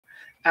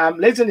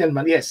Ladies and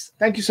gentlemen, yes,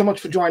 thank you so much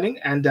for joining.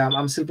 And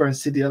I'm Silver and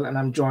Sidiel, and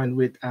I'm joined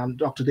with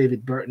Dr.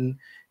 David Burton,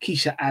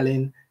 Keisha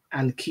Allen,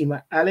 and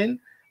Keima Allen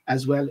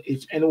as well.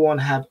 If anyone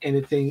have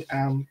anything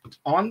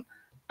on,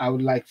 I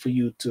would like for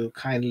you to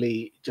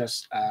kindly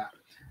just,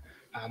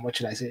 what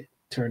should I say,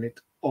 turn it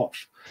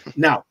off.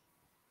 Now,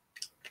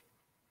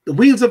 the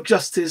wheels of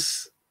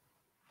justice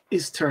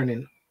is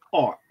turning,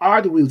 or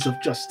are the wheels of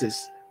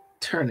justice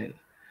turning?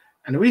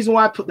 And the reason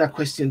why I put that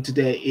question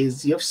today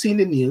is you have seen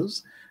the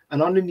news,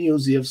 and on the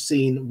news you have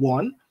seen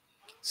one,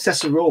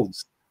 Cecil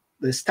Rhodes,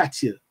 the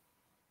statue,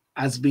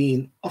 has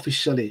been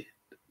officially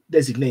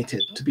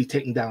designated to be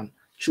taken down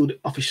through the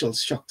official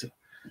structure,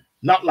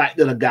 not like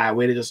the other guy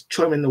where they just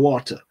throw him in the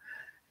water.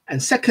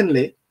 And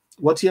secondly,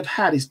 what you have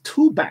had is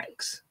two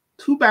banks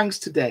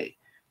today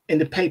in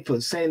the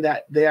papers saying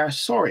that they are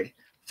sorry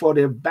for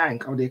their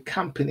bank or their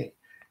company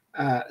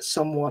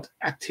somewhat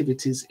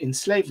activities in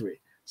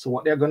slavery. So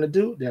what they're going to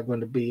do, they're going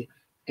to be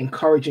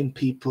encouraging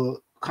people,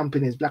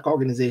 companies, black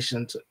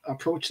organizations to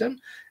approach them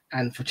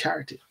and for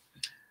charity.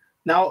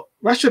 Now,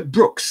 Rayshard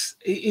Brooks,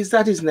 is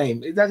that his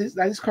name? Is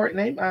that his correct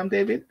name,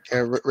 David? Yeah,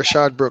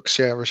 Rayshard Brooks.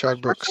 Yeah,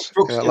 Rayshard Brooks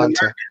in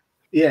Atlanta.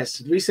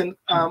 Yes, recent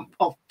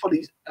of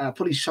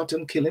police shot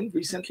and killed him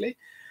recently,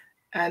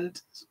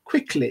 and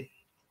quickly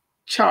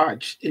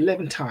charged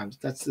 11 times.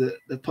 That's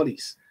the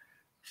police.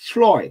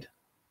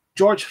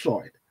 George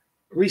Floyd,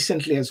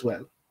 recently as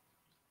well.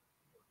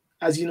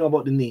 As you know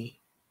about the knee,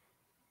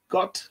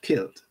 got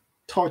killed,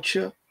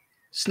 torture,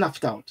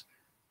 snuffed out,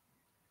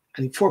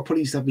 and 4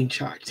 police have been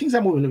charged. Things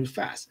are moving a bit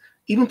fast.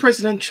 Even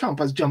President Trump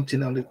has jumped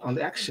in on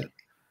the action.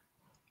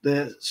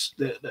 The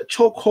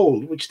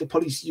chokehold which the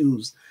police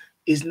use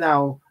is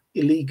now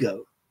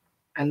illegal,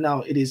 and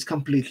now it is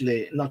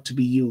completely not to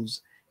be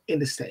used in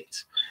the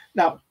States.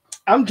 Now,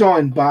 I'm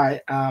joined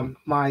by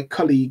my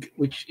colleague,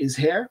 which is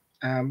here.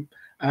 I'm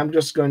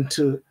just going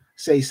to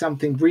say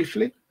something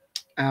briefly.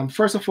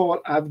 First of all,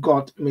 I've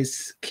got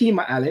Miss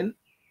Keima Allen,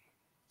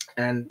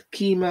 and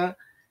Keima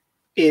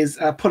is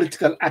a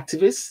political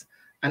activist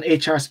and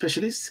HR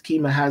specialist.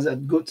 Keima has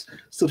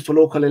stood for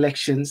local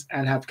elections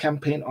and have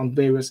campaigned on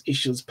various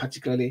issues,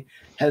 particularly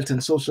health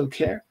and social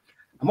care.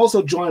 I'm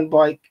also joined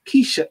by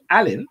Keisha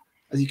Allen.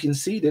 As you can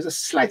see, there's a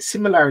slight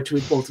similarity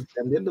with both of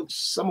them. They look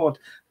somewhat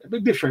a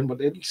bit different, but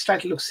they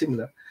slightly look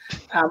similar.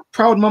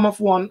 Proud mom of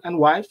 1 and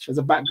wife, has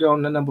a background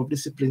in a number of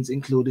disciplines,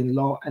 including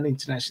law and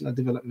international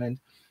development.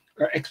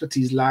 Her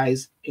expertise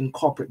lies in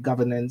corporate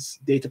governance,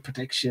 data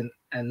protection,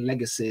 and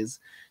legacies.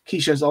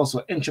 Keisha is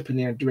also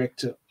entrepreneur and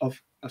director of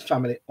a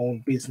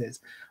family-owned business.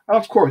 And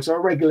of course,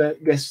 our regular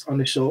guest on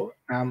the show,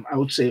 I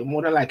would say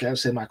more than likely, I'll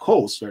say my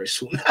co-host very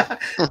soon,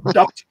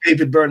 Dr.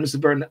 David Burton,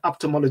 Mr. Burton,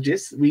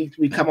 ophthalmologist.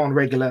 We come on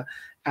regular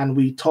and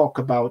we talk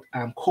about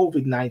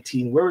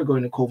COVID-19, where we're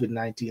going to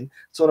COVID-19,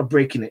 sort of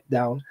breaking it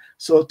down.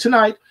 So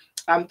tonight,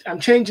 I'm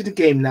changing the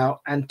game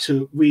now and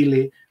to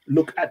really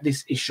look at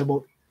this issue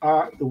about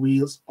are the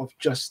wheels of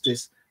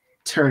justice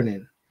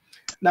turning.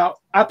 Now,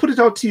 I'll put it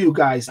out to you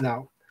guys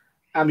now.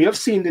 You have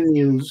seen the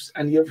news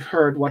and you've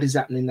heard what is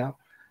happening now.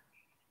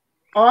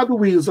 Are the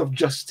wheels of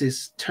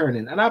justice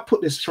turning? And I'll put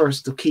this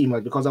first to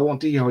Keima because I want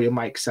to hear how your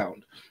mic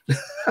sound.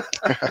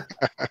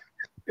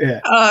 Yeah.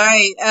 All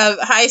right.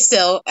 Hi,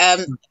 Sil.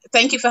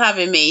 Thank you for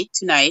having me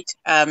tonight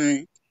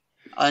on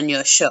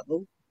your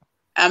show.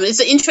 It's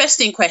an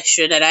interesting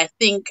question, and I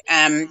think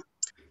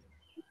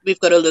we've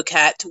got to look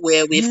at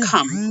where we've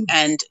come.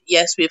 And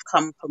yes, we've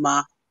come from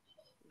a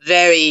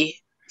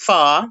very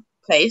far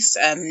place,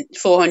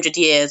 400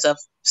 years of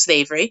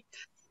slavery,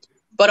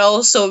 but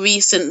also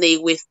recently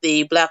with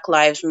the Black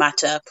Lives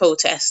Matter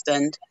protest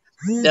and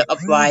the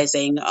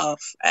uprising of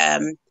a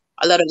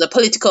lot of the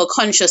political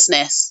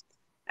consciousness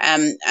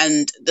and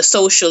the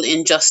social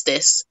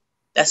injustice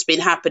that's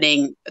been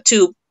happening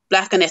to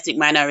Black and ethnic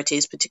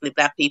minorities, particularly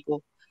Black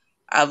people,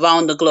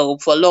 around the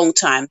globe for a long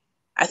time.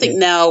 I think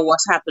now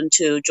what's happened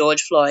to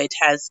George Floyd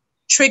has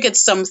triggered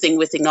something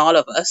within all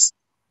of us,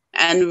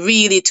 and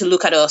really to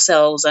look at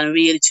ourselves and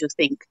really to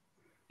think,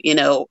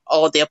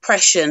 all the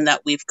oppression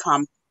that we've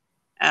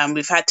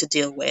had to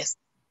deal with.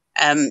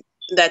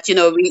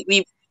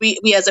 That,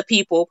 we as a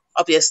people,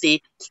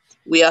 obviously,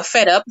 we are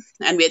fed up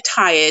and we're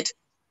tired,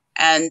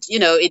 and,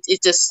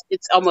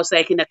 it's almost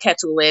like in a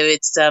kettle where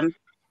it's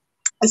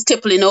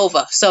tippling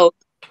over. So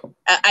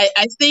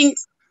I think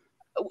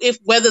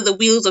whether the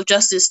wheels of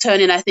justice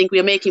turning, I think we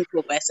are making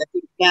progress. I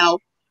think now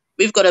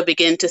we've got to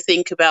begin to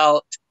think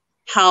about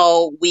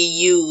how we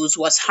use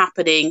what's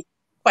happening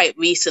quite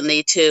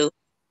recently to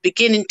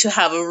beginning to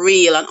have a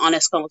real and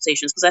honest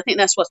conversations, because I think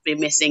that's what's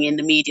been missing in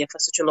the media for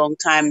such a long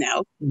time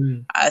now.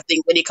 I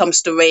think when it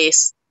comes to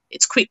race,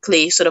 it's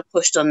quickly sort of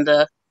pushed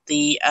under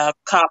the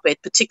carpet,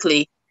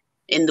 particularly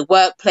in the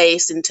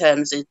workplace, in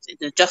terms of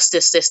the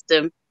justice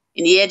system,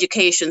 in the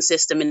education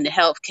system, in the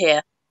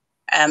healthcare.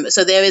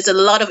 So there is a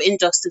lot of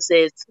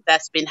injustices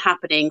that's been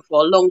happening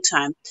for a long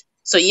time.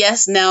 So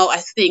yes, now I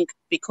think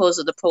because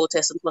of the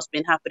protests and what's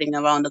been happening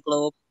around the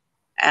globe,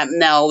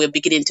 now we're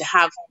beginning to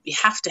have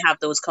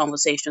those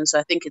conversations. So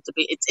I think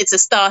it's a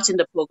start in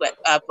the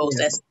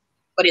process.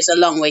 but it's a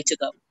long way to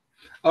go.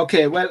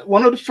 Okay, well,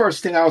 one of the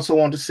first thing I also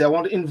want to say, I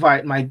want to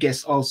invite my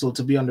guests also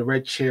to be on the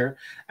red chair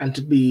and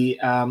to be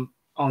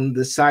on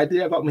the side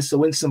there. I got Mr.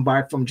 Winston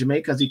Barr from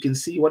Jamaica, as you can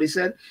see what he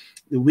said.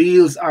 The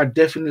wheels are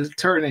definitely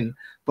turning,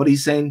 but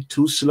he's saying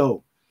too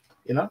slow.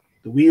 You know,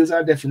 the wheels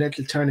are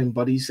definitely turning,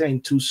 but he's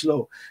saying too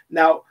slow.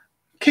 Now,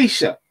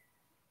 Keisha,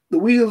 the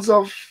wheels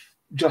of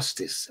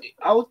justice,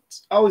 how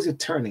is it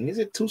turning? Is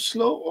it too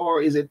slow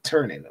or is it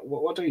turning?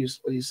 What do you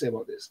say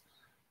about this?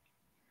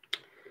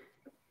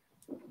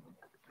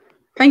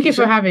 Thank you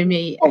for having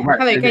me. Oh, right.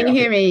 Hello, can you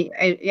hear me?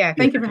 Yeah,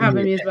 thank you for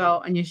having me as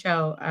well on your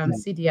show,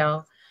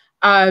 CDL.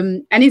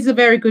 And it's a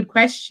very good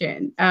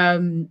question.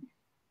 And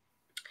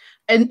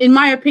in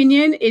my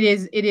opinion, it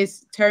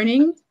is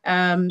turning.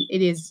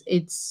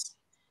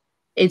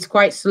 It's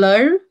quite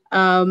slow.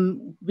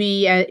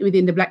 We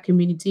within the Black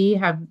community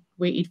have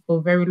waited for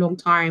a very long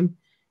time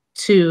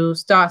to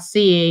start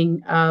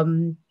seeing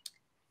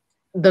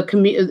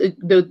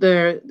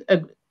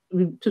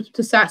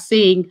to start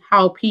seeing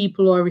how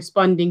people are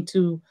responding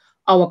to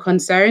our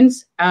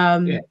concerns.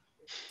 And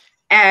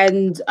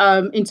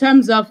in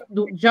terms of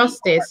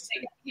justice,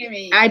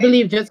 I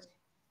believe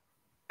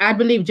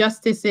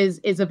justice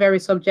is a very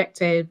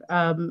subjective.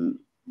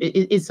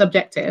 It's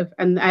subjective,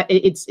 and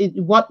it's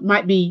what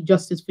might be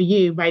justice for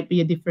you might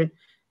be different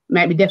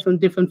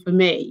for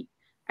me.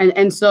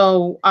 And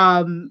so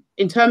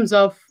in terms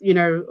of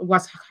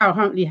what's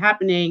currently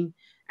happening.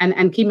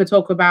 And Keima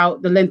talk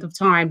about the length of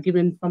time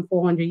given from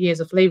 400 years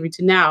of slavery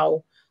to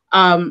now.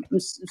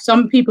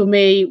 Some people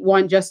may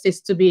want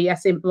justice to be a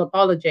simple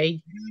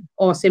apology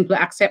or simple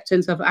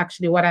acceptance of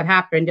actually what had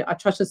happened, the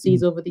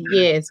atrocities over the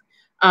years,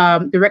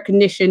 the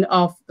recognition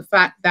of the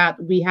fact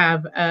that we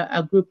have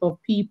a group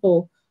of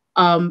people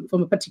from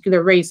a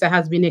particular race that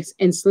has been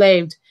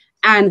enslaved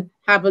and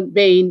haven't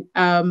been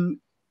the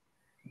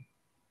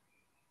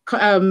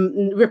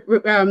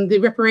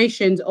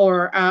reparations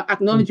or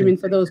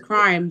acknowledgement for those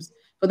crimes.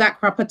 For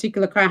that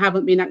particular crime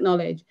haven't been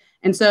acknowledged.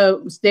 And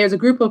so there's a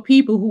group of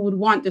people who would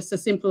want just a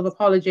simple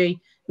apology,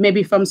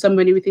 maybe from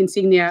somebody within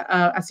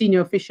a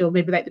senior official,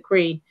 maybe like the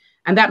Greene,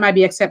 and that might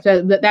be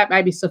accepted, that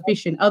might be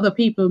sufficient. Other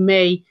people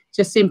may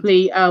just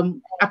simply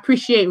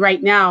appreciate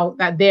right now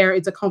that there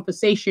is a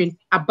conversation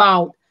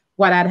about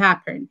what had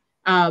happened.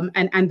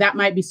 And that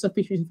might be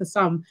sufficient for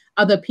some.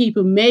 Other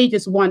people may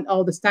just want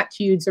all the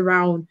statutes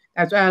around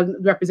as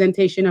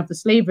representation of the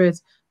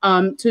slavers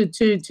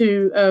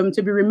to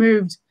be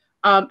removed.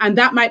 And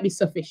that might be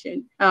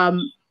sufficient.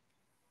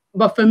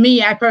 But for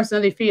me, I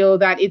personally feel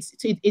that it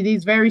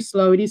is very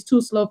slow. It is too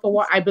slow for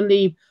what I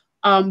believe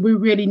we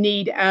really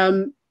need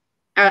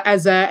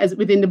as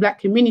within the Black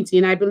community.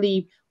 And I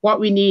believe what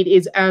we need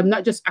is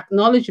not just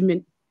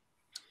acknowledgement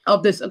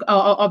of this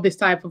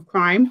type of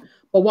crime,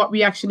 but what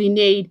we actually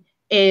need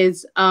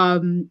is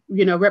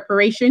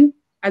reparation,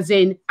 as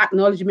in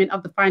acknowledgement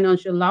of the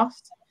financial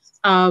loss.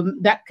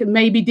 That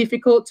may be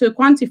difficult to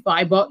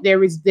quantify, but there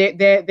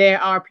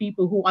are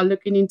people who are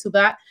looking into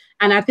that.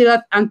 And I feel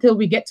that until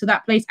we get to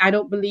that place, I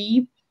don't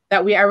believe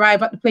that we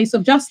arrive at the place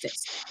of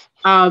justice.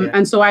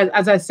 And so,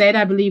 as I said,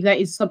 I believe that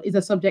is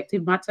a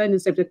subjective matter and a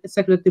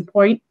subjective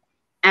point.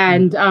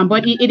 And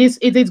but it is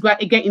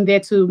getting there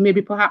to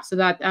maybe perhaps to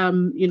that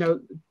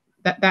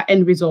that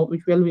end result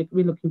which we're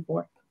looking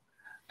for.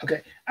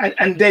 Okay,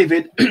 and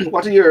David,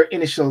 what are your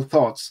initial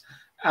thoughts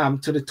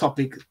to the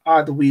topic?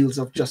 Are the wheels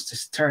of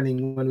justice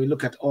turning? When we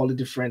look at all the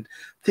different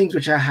things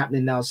which are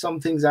happening now, some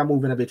things are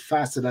moving a bit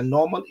faster than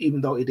normal,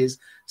 even though it is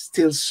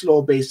still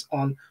slow based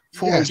on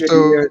 400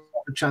 years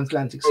of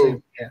transatlantic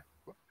slavery. Yeah.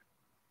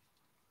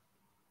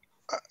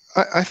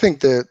 I think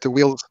the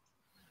wheels.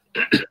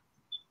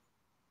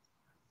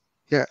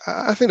 Yeah,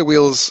 I think the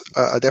wheels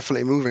are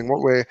definitely moving.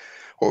 What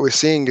we're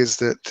seeing is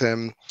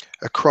that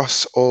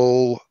across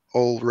all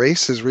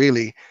races,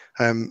 really,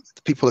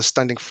 people are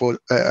standing for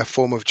a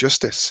form of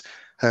justice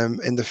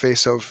in the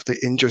face of the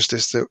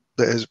injustice that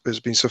has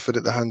been suffered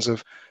at the hands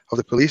of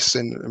the police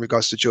in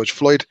regards to George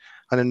Floyd,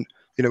 and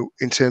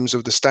in terms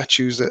of the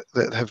statues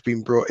that have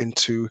been brought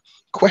into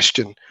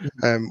question.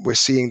 We're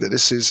seeing that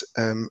this is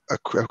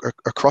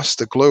across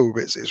the globe.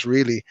 It's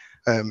really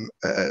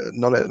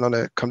not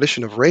a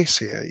condition of race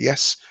here.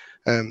 Yes,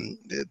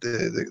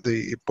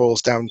 it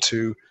boils down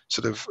to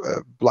sort of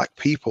Black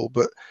people,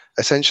 but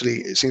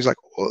essentially it seems like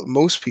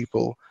most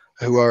people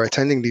who are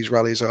attending these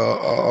rallies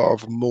are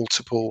of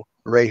multiple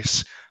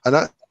race, and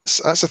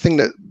that's the thing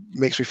that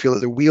makes me feel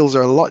that the wheels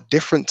are a lot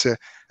different to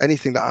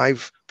anything that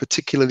I've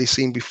particularly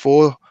seen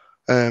before.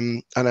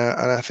 And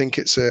I think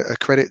it's a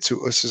credit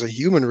to us as a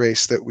human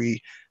race that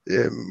we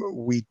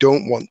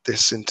don't want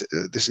this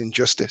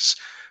injustice.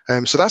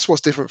 So that's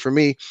what's different for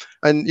me.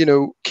 And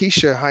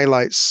Keisha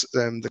highlights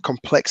the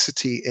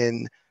complexity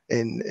in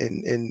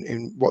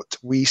what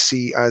we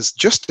see as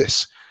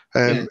justice.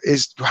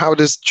 Is how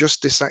does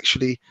justice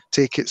actually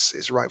take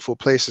its rightful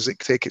place? Does it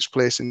take its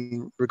place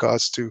in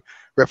regards to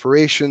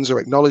reparations or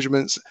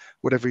acknowledgements,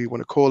 whatever you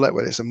want to call it,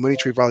 whether it's a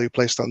monetary value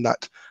placed on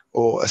that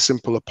or a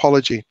simple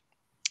apology?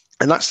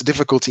 And that's the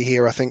difficulty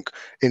here, I think,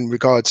 in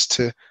regards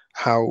to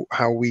how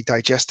we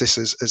digest this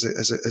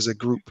as a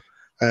group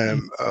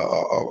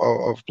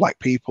of black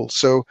people.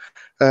 So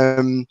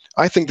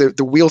I think that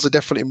the wheels are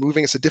definitely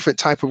moving. It's a different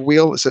type of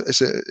wheel.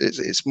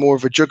 It's more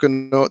of a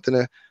juggernaut than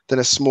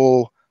a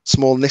small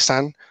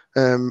Nissan,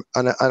 and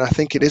I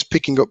think it is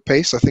picking up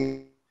pace. I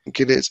think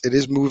it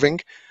is moving.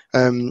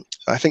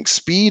 I think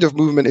speed of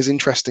movement is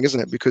interesting, isn't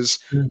it? Because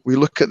we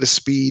look at the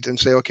speed and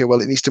say, okay,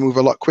 well, it needs to move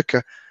a lot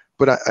quicker.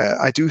 But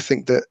I do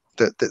think that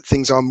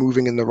things are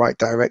moving in the right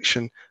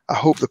direction. I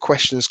hope the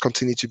questions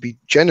continue to be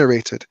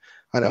generated,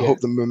 and I hope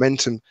the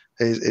momentum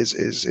is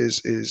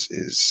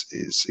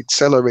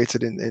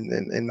accelerated in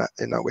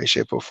that way,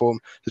 shape, or form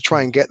to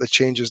try and get the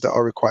changes that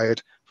are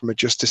required from a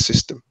justice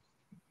system.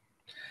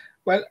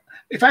 Well,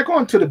 if I go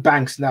on to the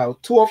banks now,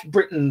 two of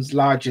Britain's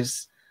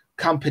largest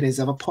companies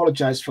have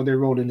apologized for their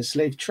role in the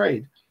slave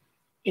trade.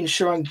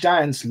 Insurance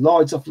giants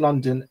Lloyd's of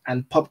London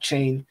and pub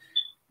chain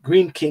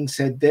Greene King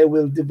said they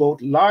will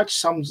devote large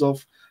sums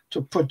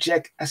to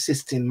project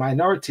assisting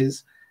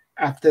minorities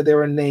after they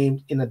were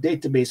named in a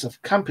database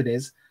of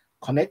companies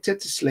connected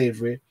to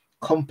slavery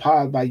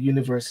compiled by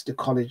University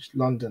College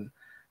London.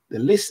 The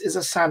list is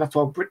a sign of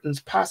how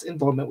Britain's past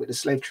involvement with the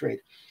slave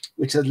trade,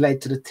 which has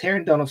led to the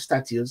tearing down of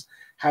statues,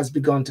 has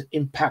begun to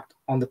impact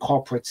on the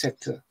corporate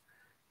sector.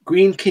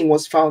 Greene King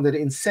was founded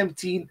in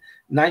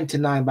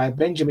 1799 by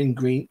Benjamin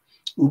Greene,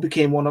 who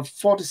became one of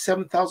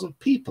 47,000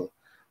 people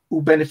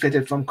who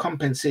benefited from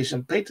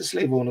compensation paid to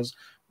slave owners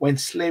when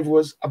slavery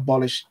was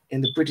abolished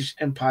in the British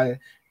Empire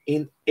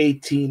in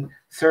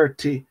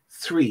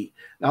 1833.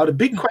 Now, the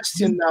big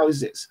question now is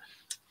this.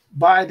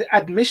 By the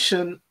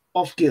admission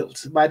of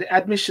guilt, by the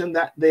admission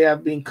that they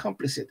have been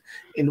complicit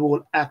in the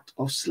whole act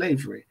of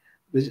slavery,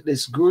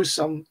 this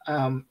gruesome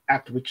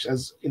act, which,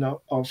 as you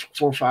know, of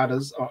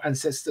forefathers or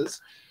ancestors,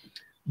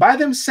 by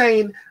them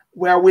saying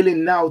we are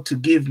willing now to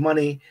give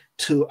money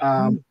to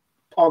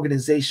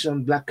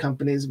organizations, black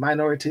companies,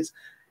 minorities,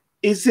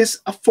 is this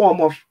a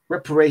form of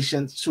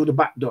reparations through the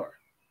back door?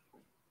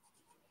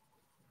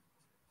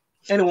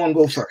 Anyone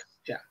go first?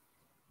 Yeah,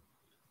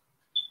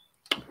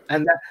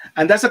 and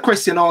that's a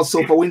question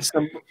also for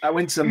Winston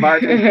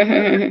Barton.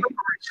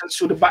 Reparations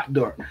through the back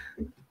door.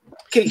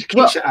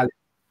 Keisha, Ali.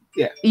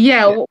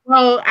 Yeah.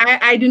 Well,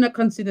 I do not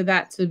consider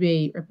that to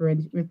be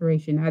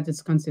reparation. I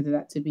just consider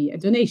that to be a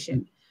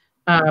donation.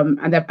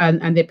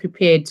 And they're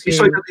prepared to.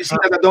 So you see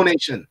that as a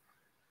donation?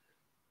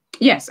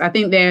 Yes, I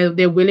think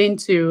they're willing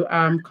to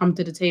come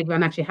to the table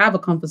and actually have a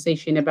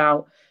conversation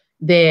about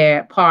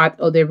their part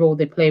or their role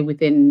they play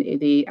within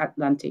the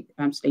Atlantic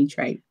slave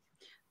trade.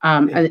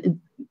 And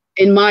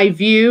in my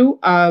view,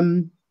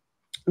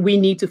 we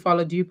need to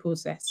follow due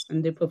process,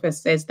 and the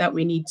professor says that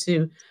we need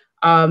to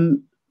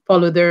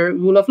follow the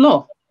rule of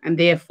law, and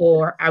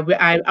therefore,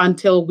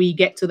 until we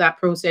get to that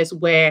process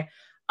where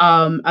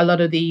a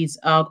lot of these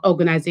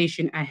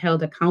organizations are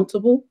held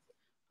accountable,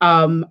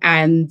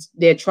 and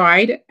they're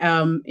tried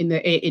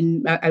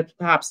in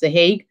perhaps The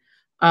Hague,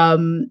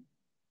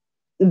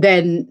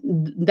 then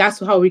that's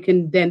how we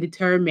can then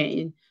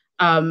determine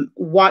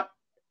what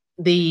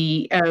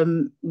they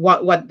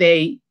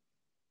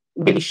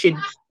really should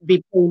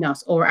be paying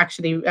us, or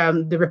actually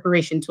the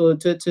reparation to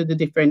the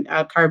different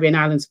Caribbean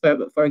islands,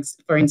 for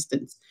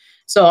instance.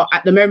 So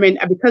at the moment,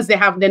 because they're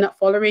not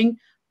following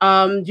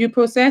due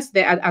process,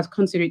 I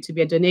consider it to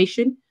be a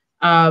donation,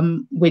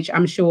 which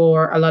I'm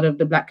sure a lot of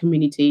the Black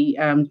community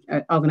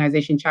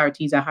organization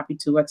charities are happy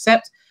to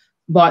accept.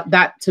 But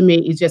that to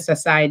me is just a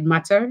side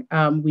matter.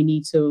 We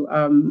need to,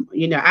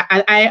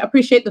 I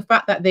appreciate the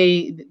fact that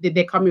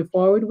they're coming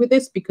forward with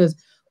this, because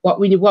what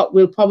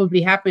will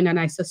probably happen, and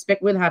I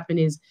suspect will happen,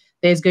 is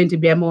there's going to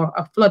be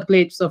a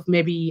floodgates of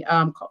maybe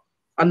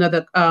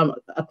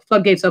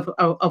floodgates of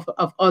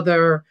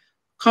other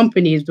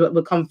companies that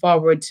will come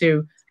forward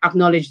to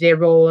acknowledge their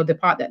role or the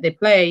part that they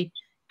play,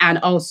 and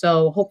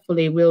also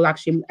hopefully we'll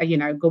actually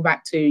go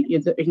back to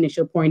the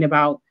initial point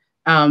about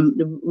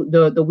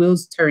the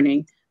wheels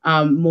turning,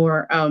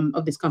 more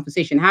of this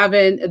conversation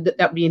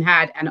that being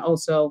had, and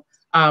also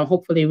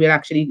hopefully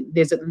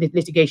there's a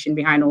litigation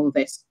behind all of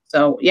this.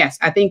 So yes,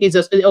 I think it's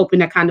just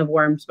open a can of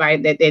worms by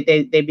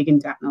they begin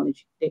to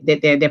acknowledge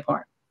their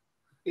part.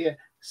 Yeah,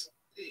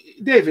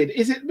 David,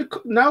 is it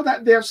now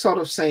that they're sort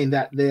of saying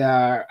that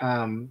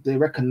they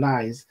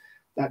recognize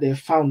that their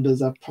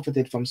founders have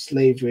profited from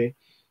slavery,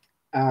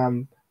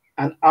 and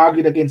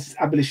argued against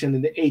abolition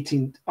in the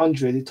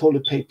 1800s, they told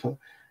the paper,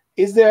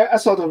 is there a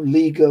sort of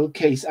legal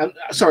case? I'm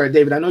sorry,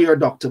 David, I know you're a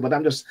doctor, but I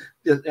know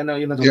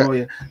you're not a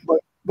lawyer,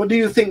 but do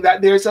you think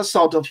that there's a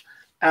sort of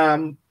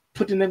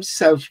putting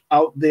themselves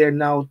out there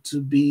now to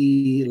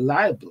be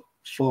liable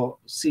for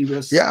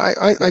serious? Yeah,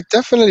 I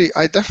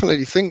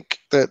definitely think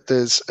that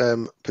there's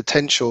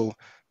potential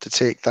to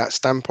take that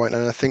standpoint,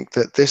 and I think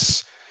that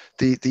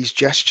these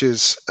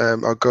gestures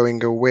are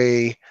going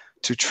away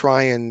to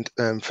try and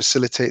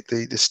facilitate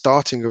the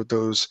starting of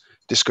those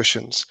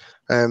discussions,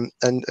 and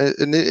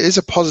it is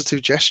a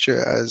positive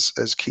gesture, as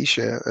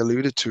Keisha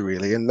alluded to,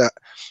 really, and that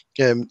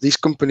these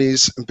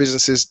companies and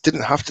businesses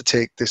didn't have to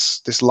take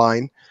this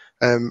line,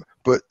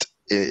 but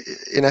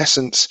in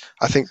essence,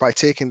 I think by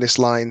taking this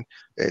line,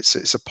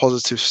 it's a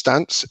positive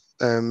stance.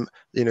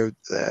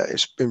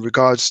 It's in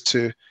regards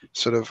to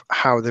sort of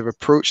how they've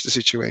approached the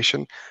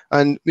situation,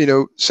 and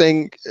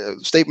saying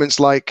statements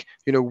like,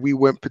 we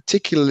weren't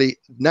particularly,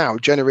 now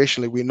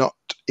generationally we're not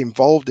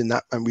involved in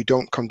that, and we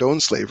don't condone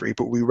slavery,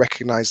 but we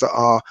recognize that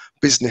our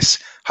business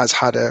has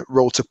had a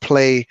role to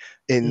play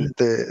in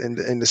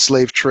the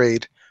slave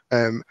trade.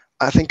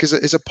 I think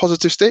is a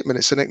positive statement.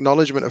 It's an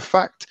acknowledgement of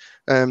fact,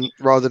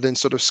 rather than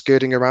sort of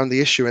skirting around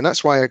the issue. And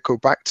that's why I go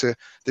back to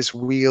this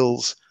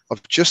wheels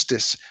of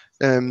justice.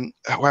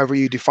 However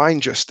you define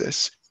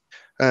justice,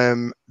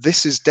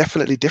 this is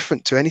definitely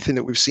different to anything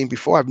that we've seen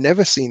before. I've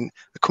never seen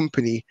a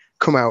company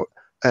come out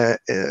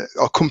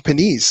or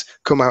companies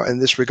come out in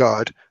this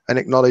regard and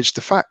acknowledge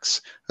the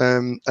facts.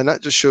 And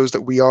that just shows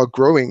that we are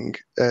growing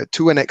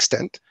to an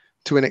extent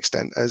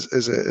as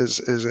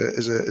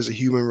a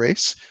human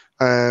race,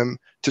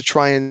 to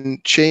try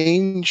and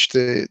change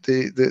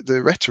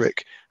the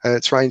rhetoric,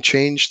 try and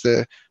change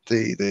the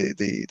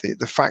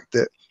fact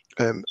that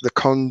the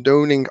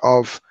condoning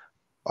of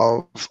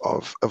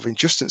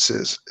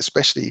injustices,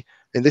 especially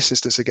in this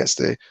instance against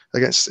a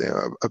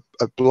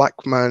black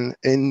man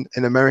in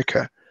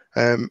America,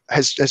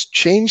 has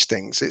changed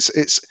things.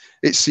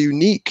 It's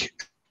unique.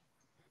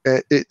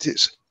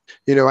 It's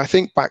I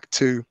think back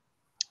to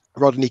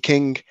Rodney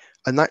King,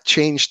 and that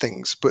changed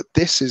things. But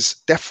this has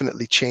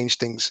definitely changed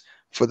things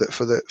for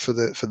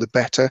the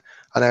better.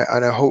 And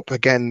I hope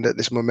again that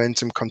this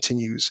momentum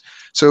continues.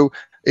 So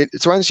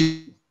to answer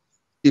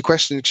your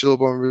question,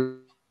 Chilborn,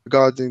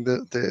 regarding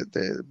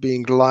the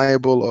being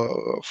liable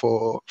or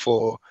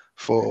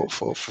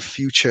for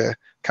future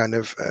kind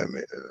of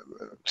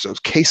sort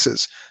of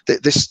cases,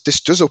 that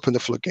this does open the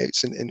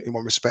floodgates in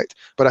one respect.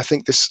 But I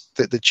think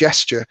the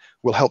gesture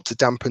will help to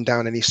dampen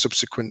down any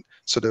subsequent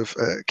sort of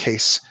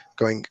case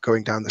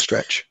going down the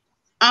stretch.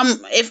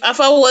 If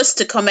I was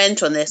to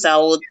comment on this, I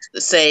would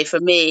say for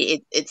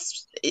me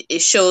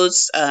it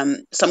shows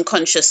some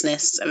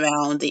consciousness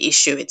around the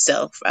issue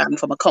itself,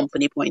 from a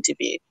company point of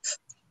view,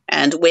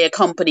 and where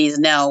companies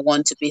now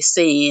want to be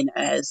seen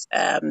as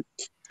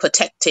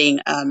protecting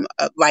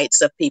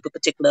rights of people,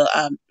 particular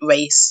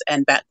race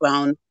and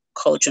background,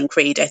 culture and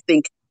creed. I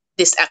think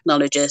this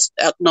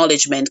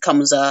acknowledgement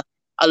comes a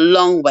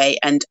long way,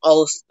 and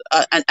also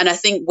and I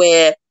think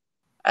where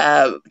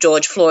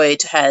George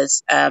Floyd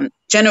has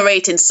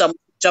generated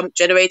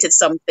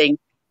something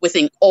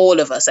within all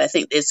of us. I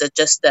think there's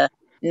just a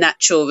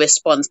natural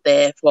response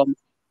there from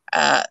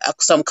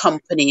some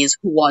companies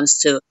who wants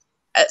to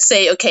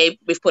say, okay,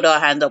 we've put our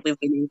hand up, we've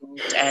been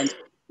involved, and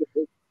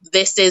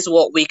this is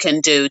what we can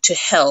do to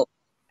help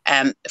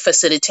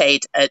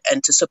facilitate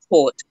and to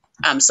support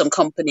some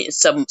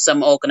companies,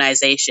 some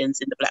organizations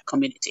in the Black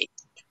community.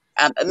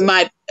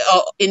 My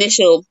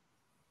initial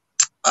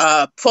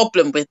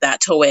problem with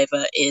that,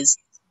 however, is,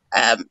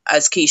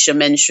 as Keisha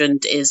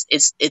mentioned,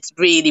 it's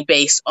really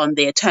based on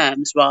their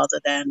terms rather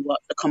than what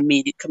the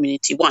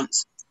community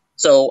wants.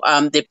 So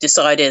they've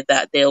decided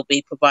that they'll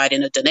be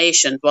providing a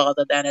donation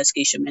rather than, as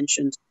Keisha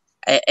mentioned,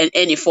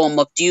 any form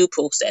of due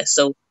process.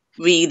 So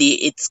really,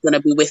 it's going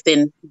to be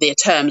within their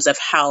terms of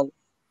how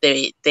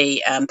they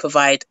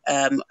provide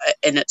and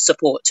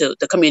support to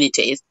the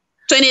communities.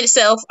 So in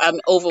itself,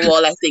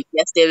 overall, I think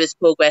yes, there is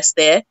progress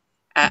there.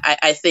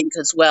 I think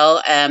as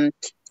well,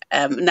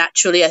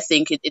 naturally, I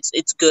think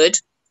it's good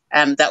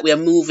that we are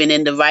moving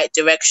in the right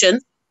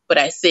direction. But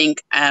I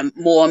think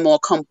more and more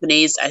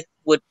companies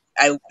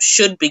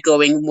should be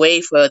going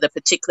way further,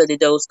 particularly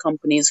those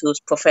companies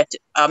who's profited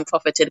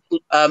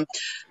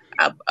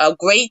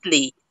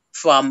greatly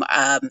from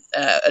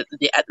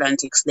the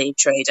Atlantic slave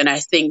trade. And I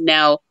think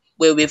now,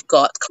 where we've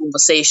got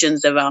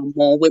conversations around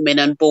more women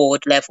on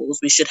board levels,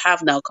 we should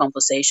have now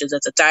conversations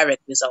as a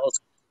direct result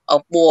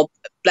of more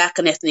Black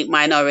and ethnic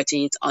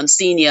minorities on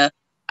senior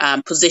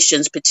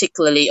positions,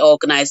 particularly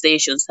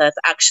organizations that have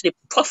actually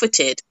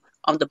profited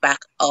on the back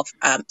of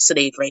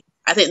slavery.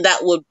 I think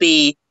that would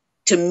be,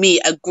 to me,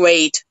 a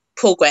great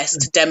progress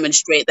to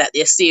demonstrate that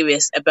they're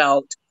serious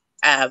about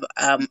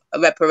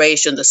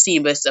reparations, are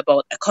serious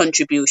about a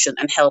contribution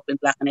and helping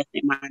Black and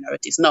ethnic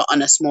minorities, not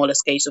on a smaller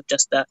scale of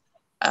just a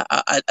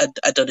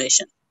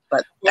donation.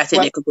 But I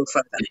think they could go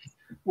further.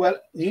 Well,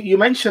 you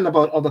mentioned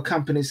about other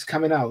companies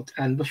coming out,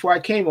 and before I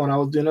came on, I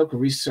was doing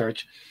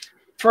research.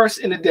 First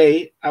in the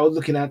day, I was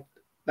looking at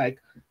like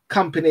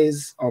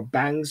companies or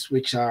banks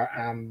which are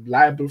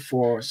liable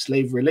for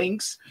slavery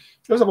links.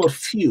 There was about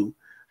few,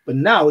 but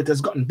now it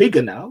has gotten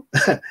bigger now.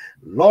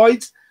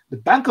 Lloyd, the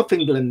Bank of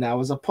England now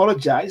has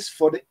apologized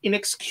for the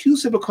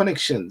inexcusable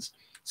connections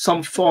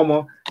some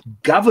former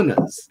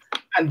governors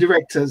and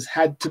directors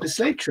had to the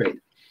slave trade,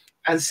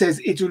 and says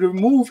it will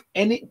remove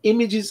any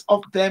images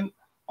of them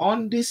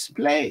on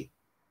display.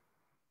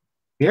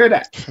 Hear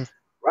that?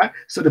 right?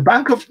 So the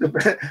Bank of the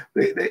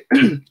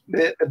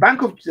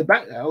Bank of the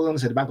Bank. I was going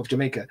to say the Bank of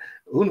Jamaica.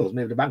 Who knows?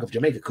 Maybe the Bank of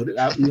Jamaica could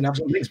even have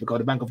some links because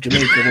the Bank of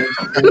Jamaica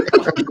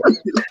was.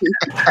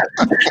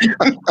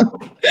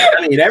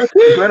 I mean,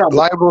 everything's going on.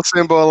 Libel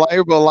symbol,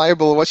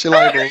 libel. What's your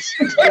libels?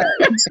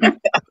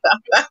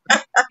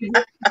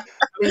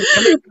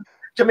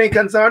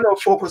 Jamaicans are now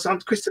focused on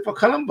Christopher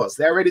Columbus.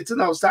 They're ready to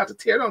now start to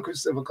tear down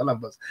Christopher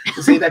Columbus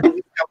to say that he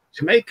discovered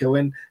Jamaica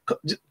when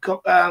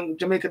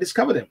Jamaica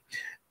discovered him.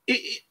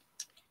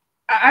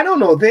 I don't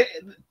know.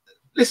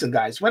 Listen,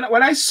 guys, when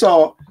I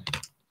saw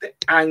the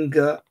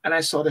anger and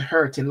I saw the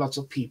hurt in lots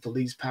of people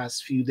these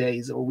past few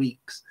days or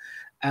weeks,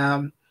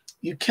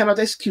 you cannot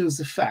excuse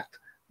the fact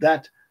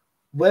that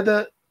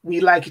whether we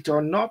like it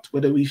or not,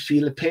 whether we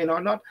feel the pain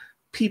or not,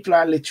 people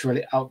are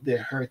literally out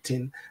there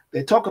hurting.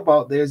 They talk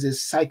about there's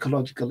this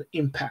psychological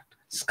impact,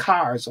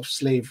 scars of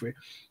slavery,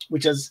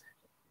 which has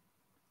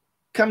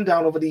come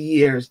down over the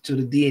years to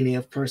the DNA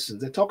of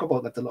persons. They talk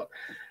about that a lot.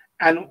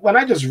 And when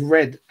I just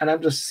read, and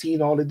I've just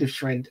seen all the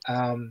different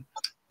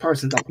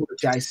persons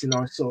apologizing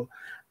or so,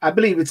 I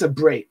believe it's a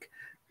break.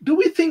 Do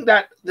we think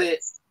that the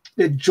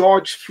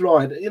George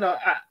Floyd,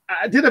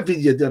 I did a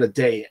video the other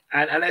day,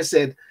 and I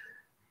said,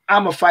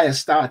 I'm a fire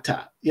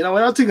starter. When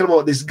I'm thinking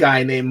about this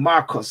guy named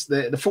Marcus,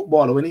 the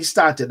footballer, when he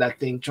started that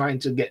thing, trying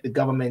to get the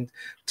government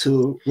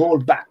to roll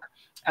back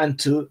and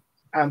to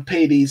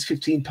pay these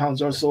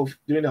 £15 or so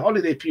during the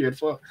holiday period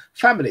for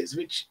families,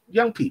 which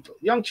young people,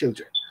 young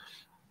children.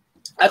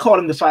 I call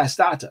him the fire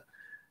starter.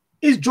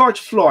 Is George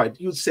Floyd,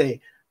 you'd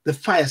say, the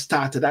fire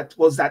starter that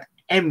was that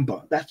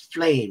ember, that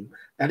flame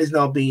that is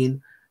now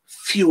being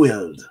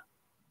fueled,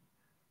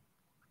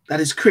 that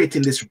is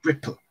creating this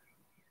ripple?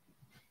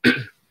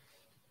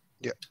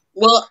 Yeah.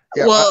 Well.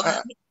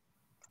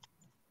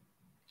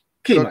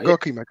 Keima, go,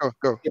 Keima.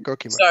 Go,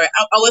 Keima. Sorry,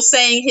 I was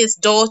saying his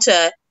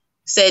daughter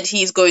said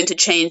he's going to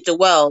change the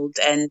world,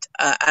 and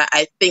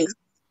I think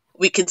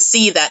we could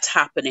see that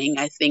happening.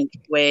 I think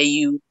where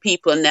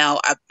people now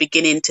are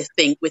beginning to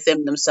think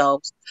within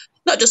themselves,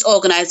 not just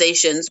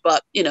organizations,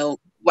 but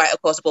right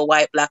across the board,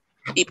 white, black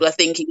people are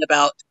thinking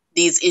about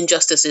these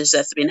injustices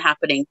that's been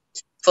happening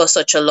for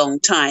such a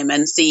long time,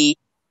 and see.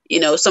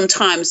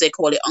 Sometimes they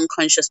call it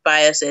unconscious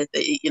biases.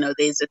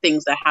 There's the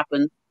things that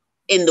happen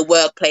in the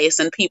workplace,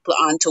 and people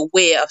aren't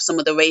aware of some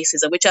of the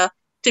racism, which are,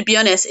 to be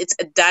honest, it's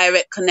a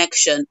direct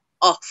connection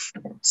of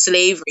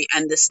slavery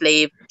and the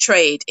slave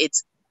trade.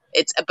 It's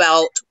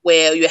about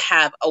where you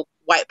have a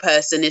white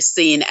person is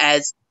seen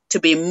as to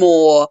be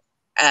more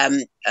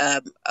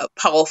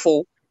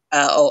powerful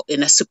or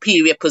in a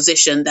superior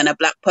position than a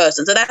black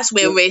person. So that's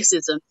where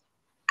racism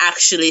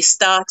actually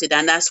started,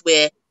 and that's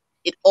where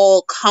it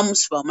all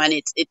comes from, and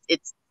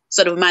it's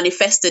sort of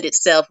manifested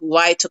itself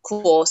right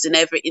across in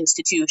every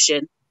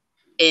institution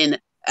in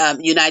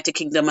United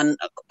Kingdom and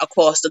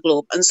across the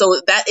globe. And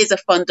so that is a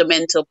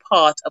fundamental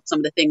part of some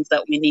of the things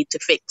that we need to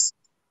fix.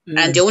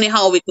 And the only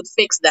how we could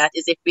fix that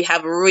is if we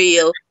have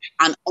real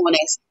and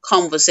honest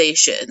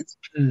conversations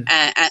and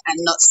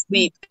not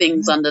sweep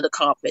things under the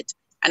carpet.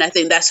 And I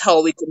think that's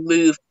how we could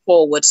move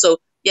forward. So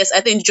yes,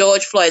 I think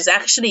George Floyd is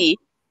actually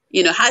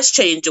has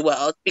changed the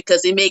world,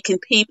 because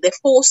they're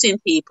forcing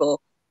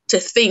people to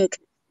think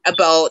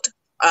about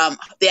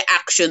their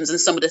actions and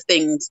some of the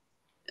things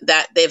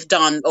that they've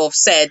done or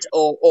said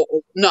or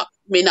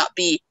may not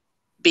be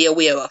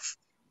aware of.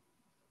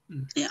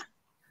 Yeah.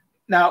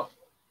 Now,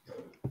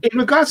 in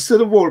regards to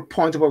the whole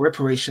point about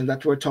reparation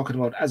that we're talking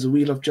about as a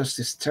wheel of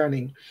justice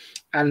turning,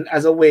 and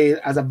as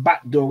a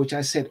backdoor, which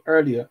I said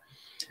earlier,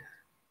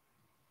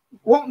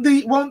 won't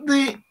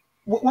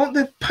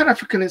the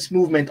Pan-Africanist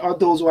movement, or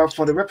those who are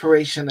for the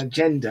reparation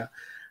agenda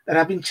that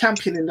have been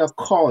championing their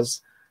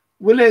cause,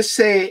 will they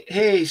say,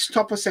 hey,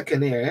 stop a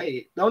second here,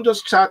 hey, don't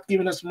just start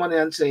giving us money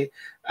and say,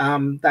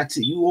 that's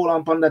it, you hold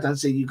on that and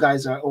say you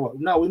guys are,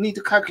 no, we need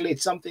to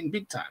calculate something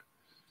big time,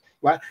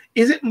 right?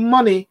 Is it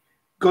money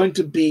going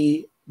to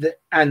be the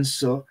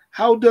answer?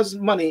 How does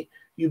money,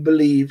 you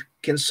believe,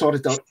 can sort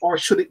it out? Or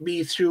should it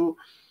be through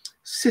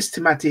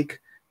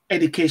systematic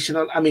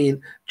educational? I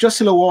mean,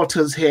 Jocelyn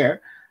Walters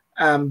here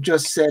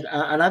just said,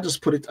 and I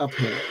just put it up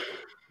here,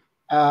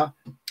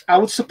 I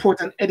would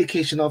support an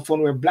educational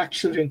fund where black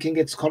children can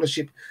get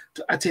scholarship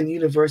to attend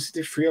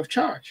university free of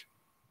charge.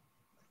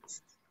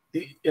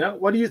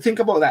 What do you think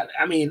about that?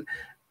 I mean,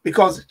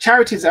 because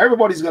charities,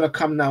 everybody's going to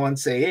come now and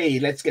say, hey,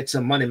 let's get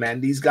some money,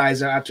 man. These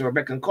guys are after a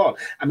beck and call.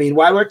 I mean,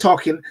 while we're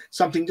talking,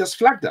 something just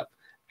flagged up.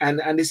 And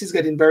this is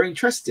getting very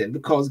interesting,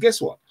 because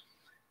guess what?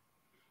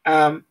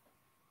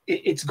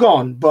 It's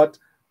gone, but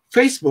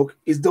Facebook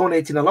is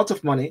donating a lot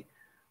of money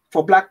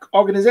for black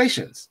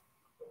organizations.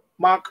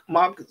 Mark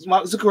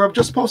Zuckerberg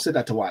just posted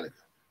that a while ago.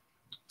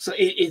 So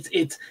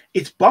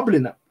it's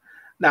bubbling up.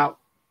 Now,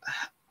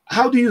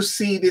 how do you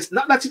see this?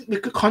 Not that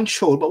it could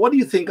control, but what do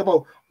you think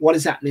about what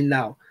is happening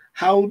now?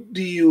 How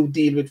do you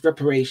deal with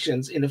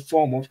reparations in the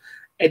form of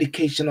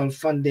educational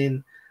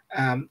funding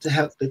to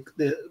help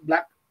the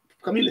black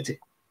community?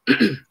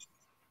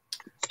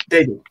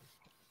 David.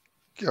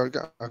 I'm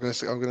going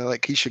to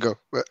let Keisha go.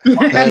 But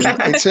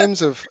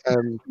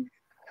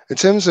in In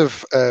terms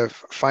of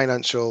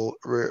financial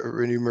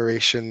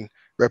remuneration,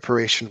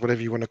 reparation, whatever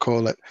you want to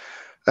call it,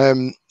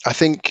 I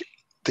think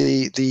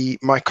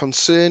my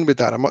concern with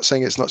that, I'm not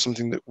saying it's not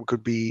something that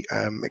could be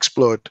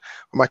explored.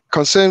 My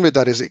concern with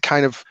that is the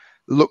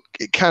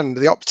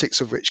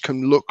optics of which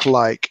can look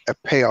like a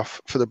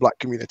payoff for the Black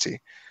community.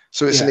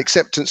 So it's an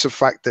acceptance of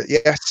fact that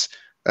yes,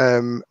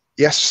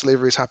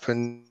 slavery has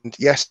happened.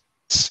 Yes,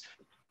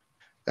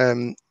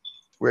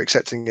 we're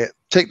accepting it.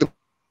 Take the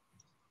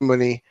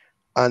money,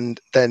 and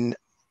then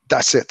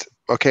that's it.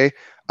 Okay.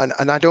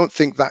 And I don't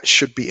think that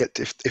should be it.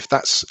 If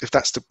that's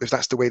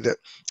the way that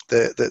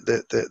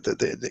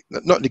the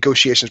not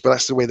negotiations, but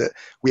that's the way that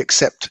we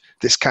accept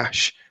this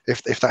cash.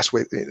 If that's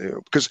where,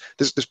 because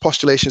there's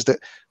postulations that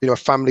a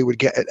family would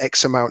get at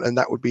X amount and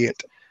that would be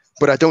it.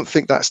 But I don't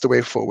think that's the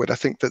way forward. I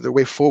think that the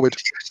way forward,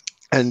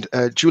 and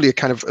Julia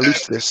kind of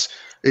alludes to this,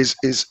 is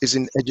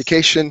in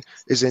education,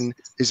 is in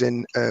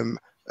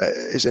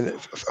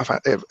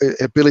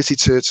ability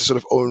to sort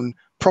of own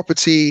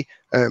property,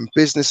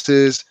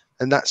 businesses,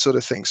 and that sort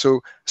of thing. So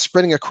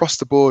spreading across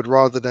the board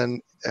rather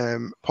than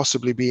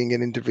possibly being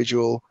an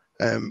individual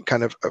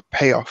kind of a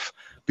payoff,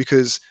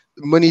 because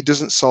money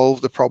doesn't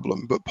solve the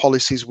problem, but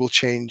policies will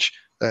change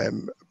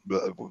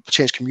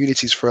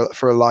communities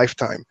for a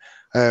lifetime.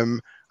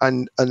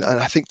 And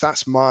I think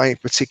that's my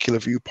particular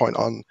viewpoint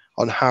on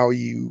how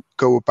you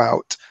go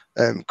about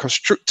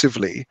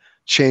constructively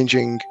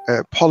changing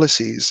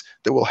policies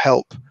that will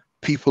help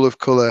people of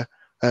color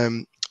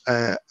and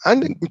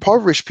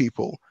impoverished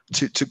people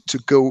to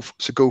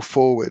go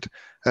forward.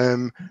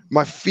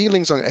 My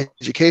feelings on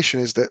education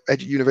is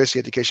that university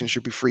education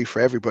should be free for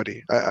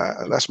everybody.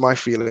 That's my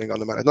feeling on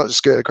the matter. Not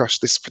just get across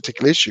this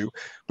particular issue,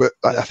 but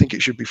I think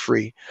it should be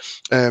free.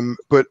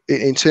 But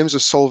in terms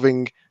of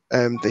solving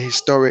the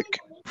historic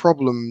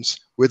problems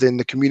within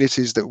the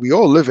communities that we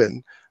all live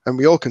in, and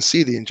we all can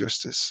see the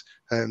injustice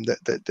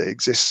that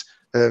exists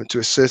to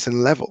a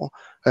certain level,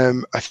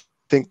 I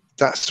think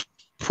that's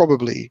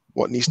probably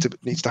what needs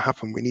to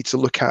happen. We need to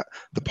look at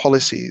the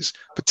policies,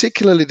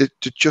 particularly the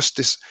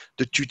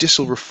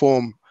judicial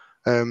reform,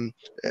 and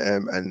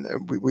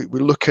we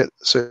look at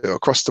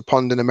across the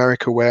pond in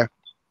America, where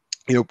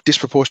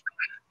disproportionate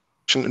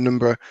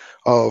number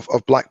of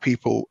Black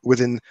people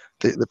within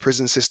the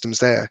prison systems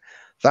there.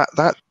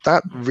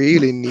 That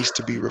really needs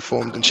to be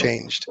reformed and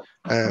changed.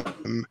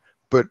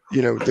 But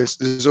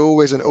there's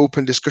always an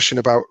open discussion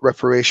about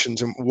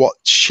reparations and what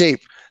shape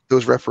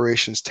those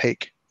reparations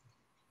take.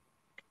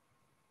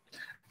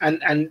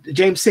 And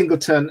James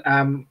Singleton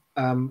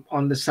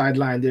on the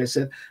sideline there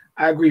said,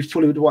 I agree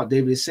fully with what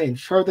David is saying.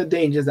 Further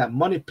dangers that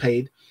money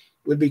paid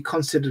will be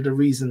considered a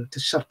reason to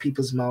shut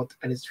people's mouth,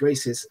 and its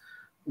racists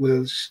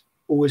will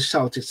always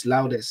shout its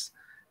loudest.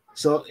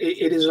 So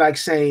it is like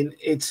saying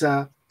it's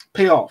a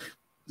payoff.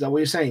 Is that what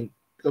you're saying?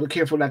 Gotta be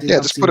careful that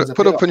just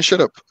put up and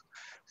shut up.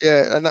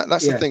 Yeah, and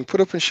that's the thing.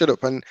 Put up and shut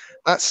up, and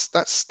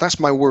that's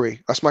my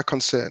worry. That's my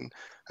concern.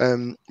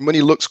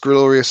 Money looks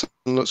glorious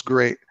and looks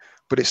great,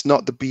 but it's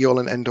not the be all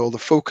and end all. The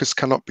focus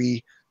cannot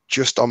be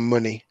just on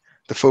money.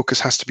 The focus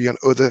has to be on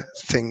other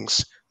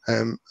things,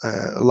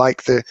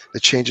 like the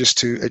changes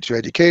to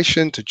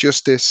education, to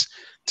justice,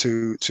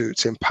 to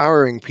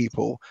empowering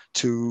people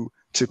to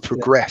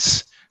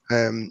progress.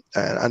 And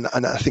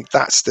I think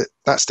that's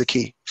the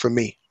key for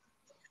me.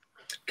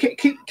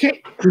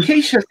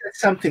 Keisha said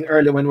something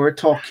earlier when we were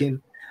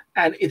talking,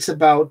 and it's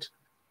about,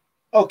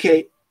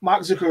 okay,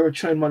 Mark Zuckerberg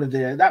throwing money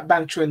there, that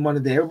bank throwing money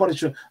there, everybody's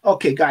throwing,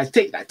 okay, guys,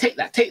 take that.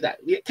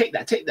 Yeah, take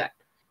that.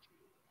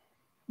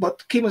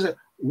 But Keima said,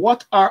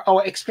 what are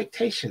our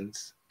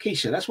expectations?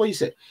 Keisha, that's what you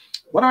said.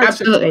 What are our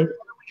expectations? What are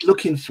we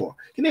looking for?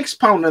 Can you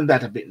expound on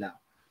that a bit now?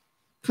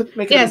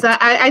 Yes,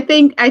 I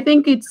think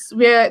it's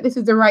where this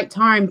is the right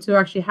time to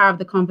actually have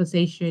the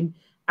conversation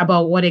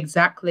about what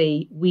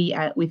exactly we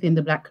within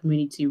the Black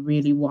community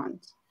really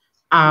want.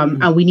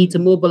 And we need to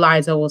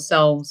mobilize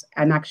ourselves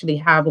and actually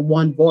have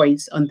one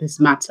voice on this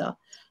matter.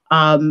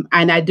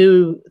 And I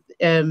do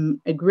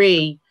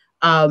agree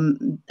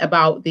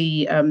about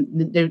the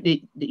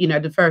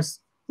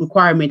first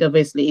requirement,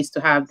 obviously, is to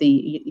have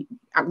the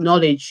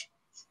acknowledge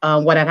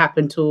what had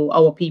happened to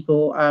our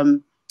people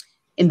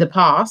in the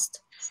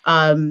past.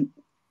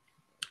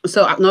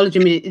 So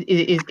acknowledgement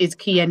is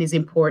key and is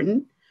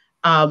important.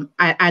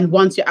 And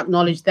once you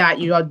acknowledge that,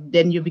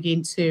 you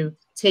begin to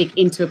take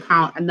into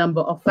account a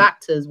number of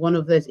factors. One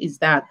of those is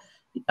that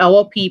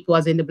our people,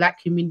 as in the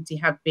Black community,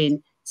 have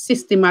been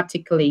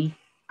systematically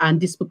and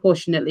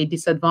disproportionately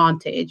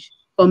disadvantaged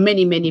for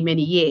many, many,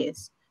 many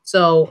years.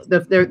 So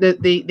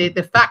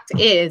the fact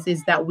is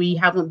that we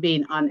haven't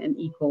been on an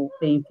equal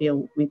playing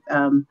field with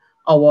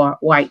our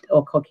white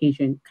or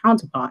Caucasian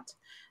counterparts.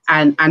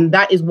 And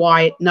that is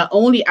why not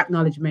only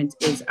acknowledgement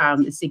is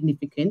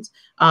significant,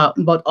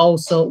 but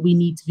also we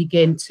need to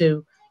begin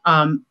to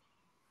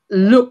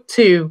look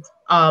to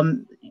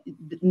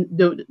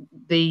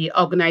the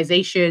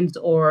organizations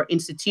or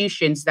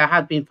institutions that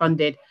have been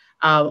funded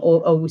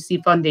or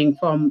receive funding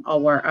from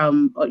our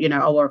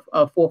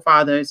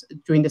forefathers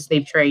during the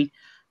slave trade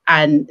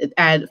and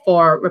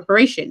for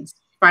reparations.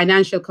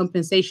 financial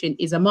compensation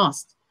is a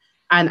must.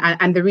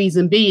 And the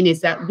reason being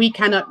is that we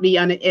cannot be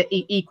on an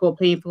equal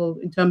playing field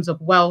in terms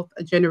of wealth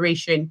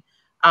generation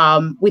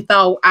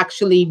without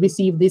actually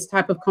receive this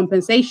type of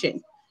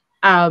compensation.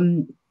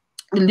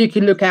 You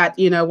can look at,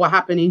 you know, what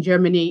happened in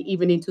Germany,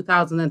 even in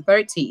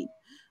 2013,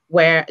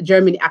 where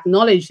Germany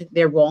acknowledged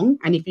they're wrong.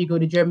 And if you go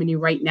to Germany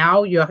right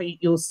now,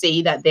 you'll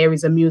see that there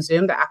is a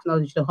museum that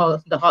acknowledged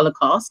the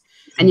Holocaust.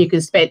 And you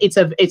can spend, it's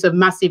a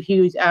massive,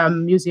 huge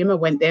museum. I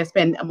went there,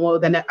 spent more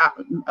than,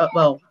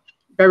 well,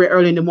 very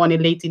early in the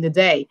morning, late in the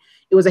day.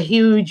 It was a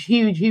huge,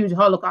 huge, huge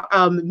Holocaust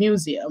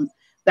museum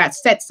that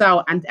sets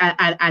out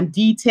and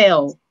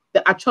detail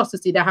the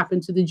atrocity that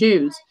happened to the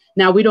Jews.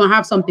 Now, we don't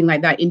have something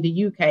like that in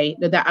the UK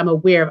that I'm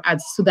aware of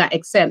as to that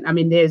extent. I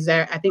mean,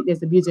 I think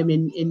there's a museum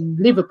in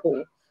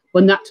Liverpool,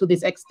 but not to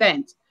this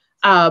extent.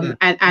 And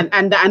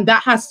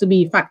that has to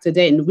be factored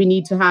in. We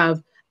need to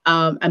have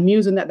a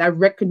museum that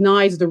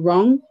recognizes the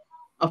wrong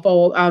of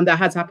all that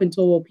has happened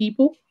to all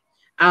people.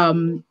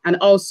 And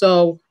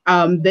also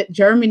that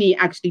Germany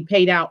actually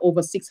paid out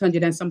over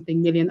 600 and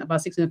something million,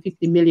 about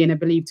 650 million, I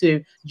believe,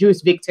 to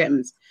Jewish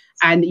victims.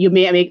 And you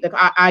may make the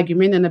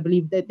argument, and I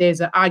believe that there's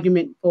an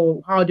argument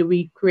for how do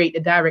we create a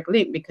direct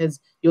link,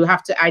 because you'll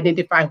have to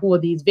identify who are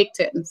these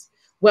victims.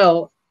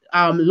 Well,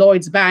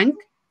 Lloyd's Bank,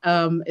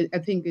 I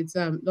think it's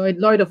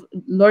Lloyd of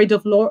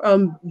Law,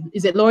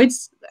 is it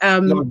Lloyd's?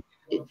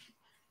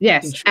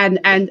 Yes,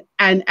 and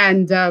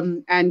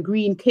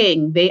Greene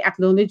King, they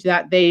acknowledge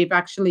that they've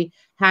actually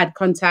had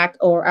contact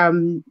or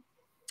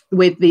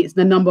with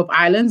the number of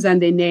islands,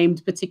 and they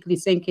named particularly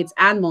St. Kitts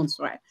and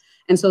Montserrat.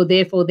 And so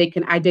therefore they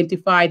can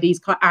identify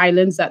these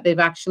islands that they've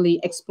actually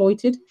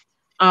exploited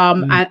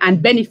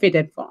and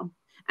benefited from.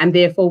 And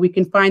therefore we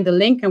can find the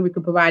link, and we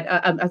can provide,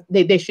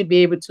 they should be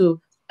able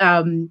to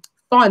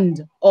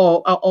fund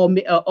or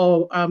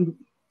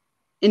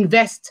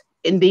invest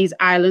in these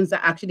islands that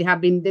actually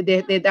have been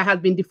that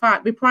have been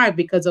deprived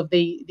because of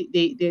the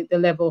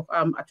level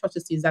of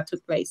atrocities that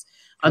took place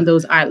on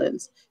those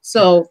islands.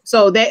 So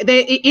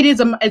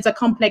it's a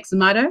complex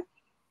matter,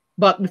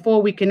 but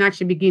before we can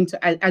actually begin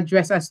to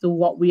address as to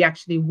what we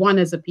actually want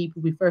as a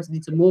people, we first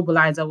need to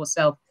mobilize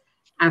ourselves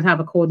and have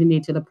a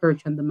coordinated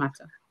approach on the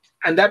matter.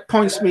 And that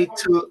points me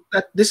to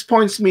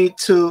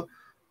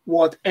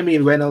what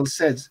Emil Reynolds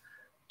says: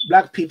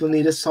 Black people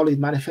need a solid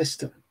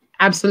manifesto.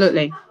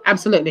 Absolutely,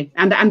 absolutely,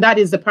 and that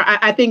is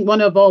I think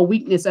one of our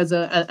weakness as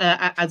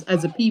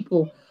a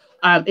people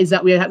is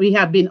that we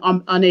have been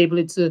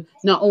unable to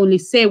not only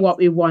say what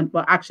we want,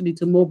 but actually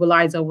to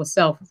mobilize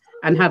ourselves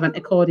and have a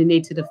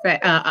coordinated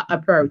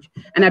approach.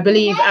 And I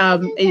believe,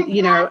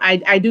 you know,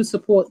 I do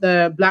support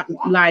the Black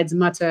Lives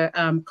Matter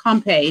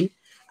campaign,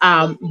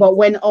 but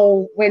when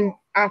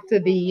after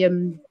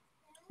the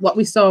what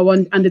we saw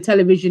on the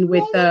television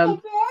with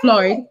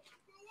Floyd,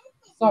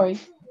 sorry.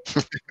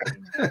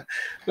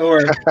 Don't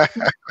worry.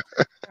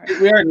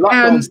 We are in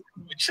lockdown.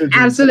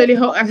 Absolutely.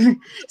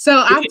 So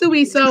after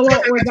we saw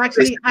what was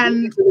actually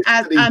and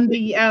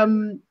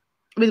the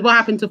with what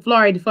happened to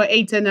Floyd for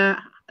 8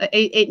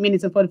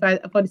 minutes and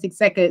 46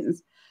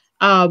 seconds,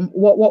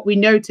 what we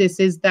noticed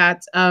is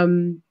that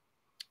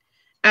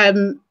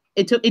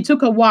it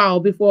took a while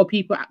before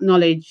people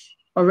acknowledge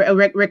or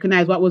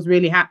recognize what was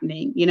really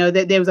happening. You know,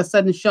 that there was a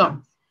sudden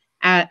shock,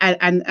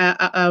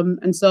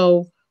 and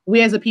so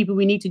we as a people,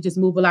 we need to just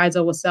mobilize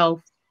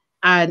ourselves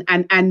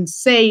and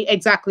say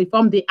exactly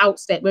from the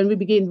outset,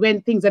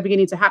 when things are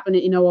beginning to happen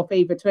in our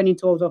favor, turning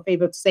towards our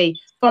favor, to say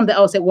from the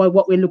outset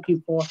what we're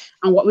looking for.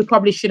 And what we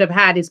probably should have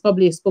had is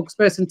probably a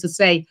spokesperson to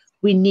say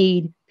we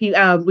need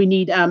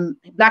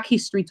Black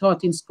history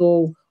taught in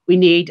school, we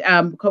need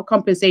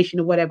compensation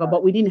or whatever,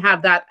 but we didn't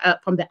have that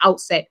from the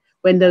outset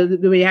when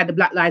we had the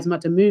Black Lives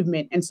Matter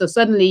movement. And so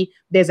suddenly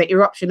there's an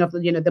eruption of,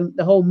 you know,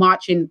 the whole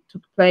marching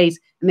took place,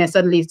 and then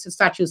suddenly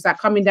statues start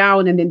coming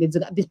down, and then there's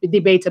this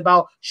debate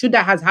about should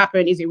that has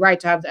happened, is it right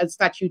to have a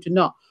statue to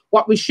not?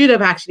 What we should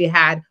have actually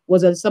had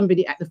was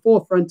somebody at the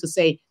forefront to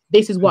say,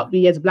 this is what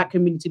we as a Black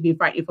community have been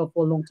fighting for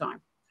a long time.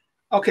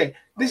 Okay,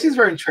 this is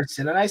very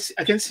interesting, and I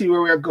can see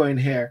where we are going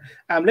here.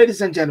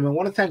 Ladies and gentlemen, I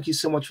want to thank you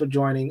so much for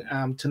joining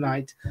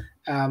tonight.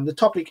 The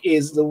topic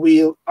is the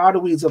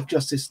wheels of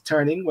justice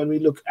turning, when we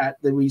look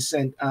at the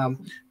recent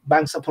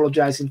banks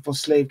apologizing for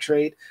slave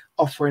trade,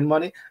 offering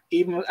money.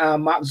 Even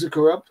Mark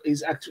Zuckerberg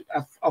is actually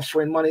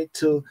offering money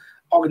to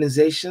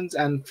organizations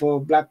and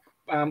for Black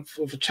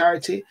for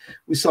charity.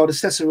 We saw the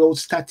Cecil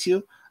Rhodes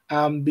Statue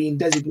being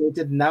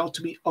designated now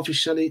to be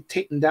officially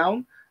taken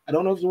down. I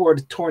don't know if the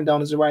word torn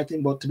down is the right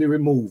thing, but to be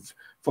removed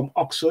from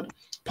Oxford.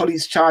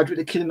 Police charged with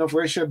the killing of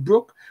Rayshard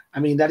Brook. I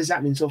mean, that is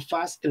happening so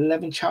fast.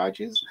 11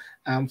 charges.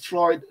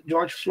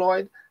 George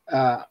Floyd,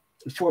 4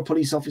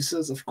 police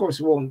officers. Of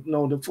course, we won't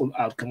know the full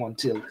outcome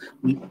until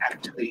we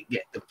actually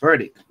get the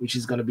verdict, which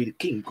is going to be the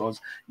king. Because,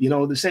 you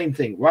know, the same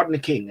thing. Rodney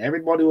King,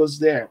 everybody was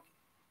there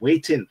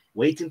waiting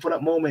for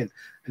that moment,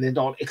 and then it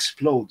all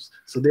explodes.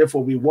 So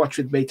therefore, we watch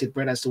with bated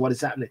breath as to what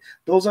is happening.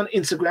 Those on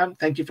Instagram,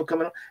 thank you for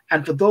coming on.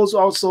 And for those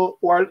also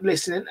who are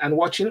listening and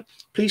watching,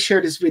 please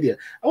share this video.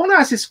 I want to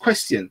ask this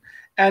question,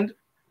 and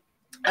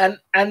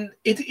And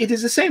it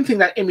is the same thing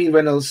that Amy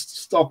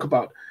Reynolds talk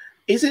about.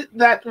 Is it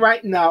that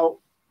right now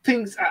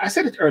things? I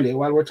said it earlier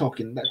while we're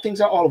talking that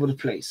things are all over the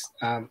place.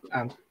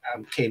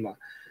 Keima,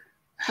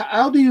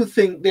 how do you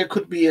think there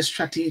could be a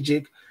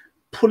strategic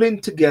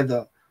pulling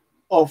together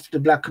of the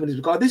Black community?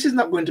 Because this is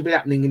not going to be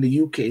happening in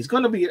the UK. It's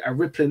going to be a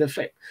rippling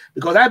effect.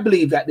 Because I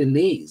believe that the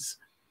knees,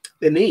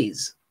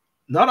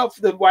 not of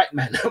the white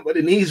man, but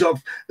the knees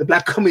of the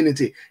Black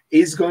community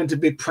is going to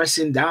be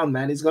pressing down,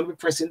 man. It's going to be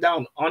pressing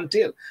down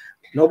until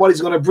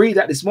nobody's going to breathe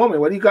at this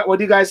moment. What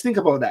do you guys think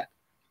about that?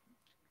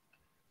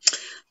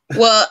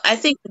 Well, I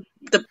think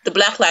the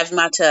Black Lives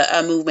Matter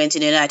movement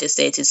in the United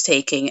States is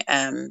taking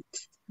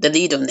the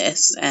lead on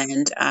this,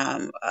 and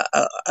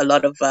a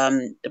lot of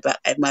the Black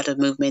Lives Matter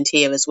movement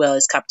here as well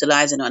is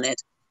capitalizing on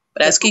it.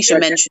 But as Keisha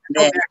mentioned,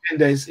 the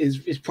agenda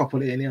is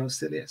properly announced.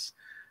 Still, yes,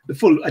 the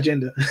full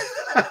agenda.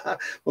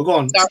 Well, go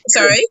on.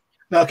 Sorry.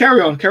 No,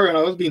 carry on.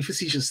 I was being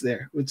facetious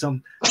there with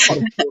some.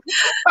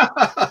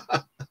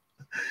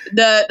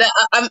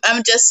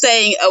 I'm just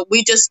saying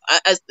we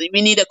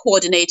need a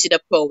coordinated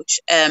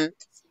approach, and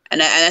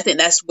I think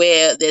that's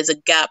where there's a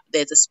gap,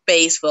 there's a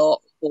space for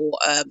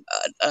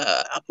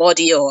a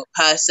body or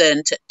a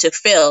person to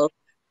fill,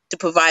 to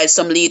provide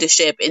some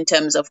leadership in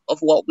terms of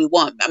what we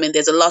want. I mean,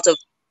 there's a lot of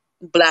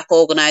Black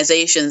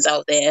organizations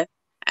out there,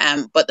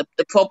 but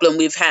the problem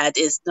we've had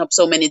is not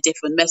so many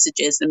different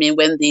messages. I mean,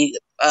 when the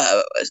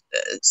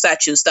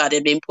statue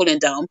started being pulling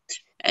down,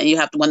 and you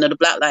have one of the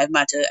Black Lives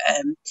Matter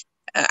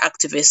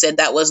activists said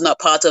that was not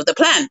part of the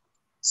plan.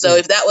 So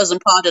if that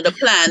wasn't part of the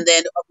plan,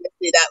 then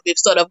obviously that we've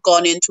sort of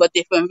gone into a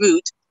different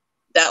route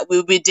that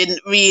we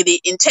didn't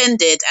really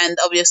intend it. And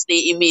obviously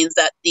it means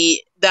that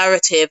the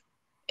narrative,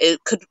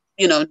 it could,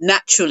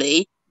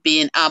 naturally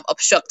being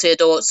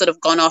obstructed or sort of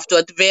gone off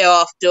to veer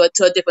off to a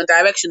different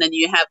direction. And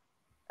you have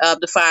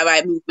the far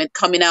right movement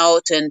coming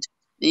out and,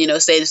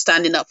 saying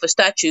standing up for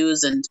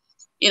statues and,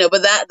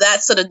 but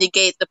that sort of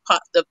negates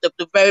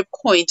the very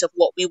point of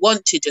what we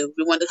want to do.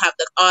 We want to have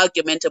the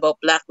argument about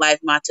Black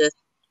Lives Matter,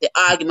 the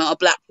argument of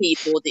Black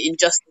people, the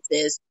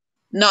injustices,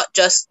 not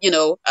just, in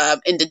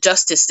the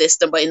justice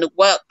system, but in the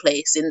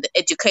workplace, in the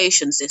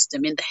education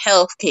system, in the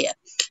healthcare.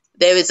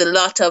 There is a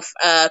lot of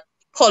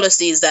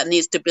policies that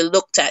needs to be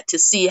looked at to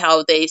see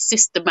how they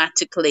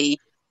systematically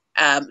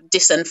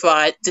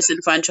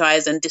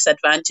disenfranchise and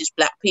disadvantage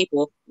Black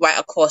people right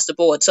across the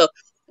board. So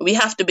we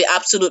have to be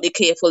absolutely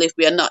careful if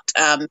we are not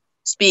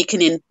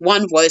speaking in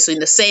one voice or in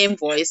the same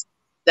voice,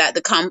 that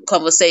the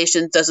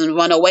conversation doesn't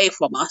run away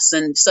from us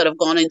and sort of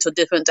gone into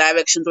different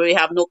directions where we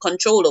have no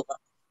control over.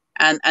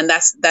 And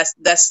that's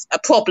a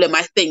problem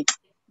I think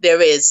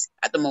there is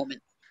at the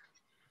moment.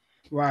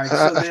 Right.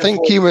 So I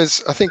think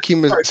Keima's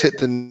hit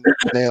the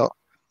nail.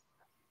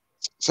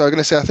 So I'm going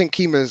to say I think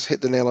Keima's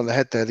hit the nail on the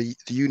head there. The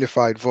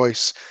unified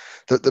voice.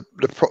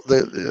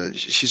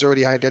 She's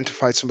already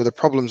identified some of the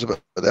problems of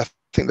it. But I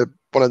think that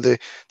one of the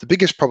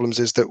biggest problems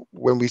is that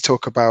when we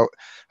talk about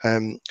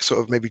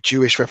sort of maybe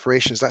Jewish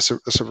reparations, that's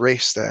a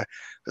race there.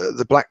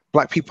 The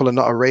black people are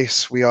not a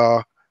race. We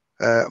are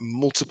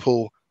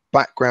multiple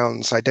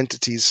backgrounds,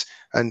 identities,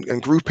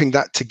 and grouping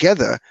that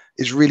together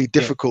is really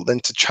difficult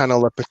then to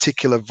channel a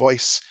particular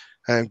voice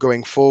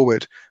going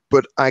forward.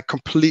 But I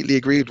completely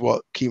agree with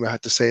what Keima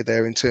had to say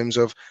there in terms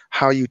of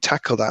how you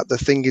tackle that. The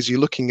thing is,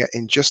 you're looking at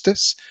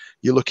injustice,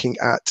 you're looking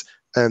at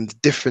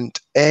different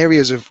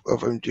areas of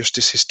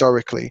injustice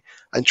historically,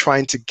 and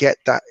trying to get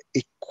that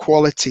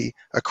equality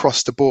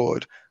across the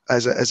board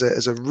as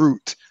a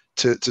route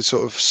to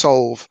sort of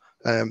solve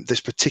this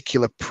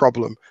particular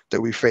problem that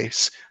we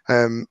face.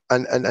 And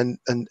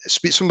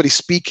somebody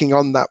speaking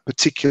on that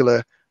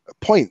particular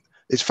point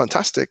is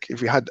fantastic. If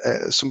we had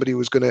somebody who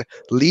was going to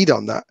lead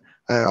on that,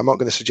 I'm not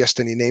going to suggest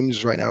any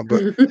names right now,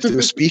 but if there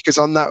were speakers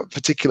on that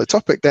particular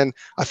topic, then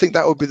I think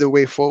that would be the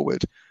way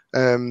forward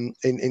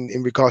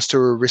in regards to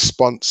a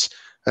response.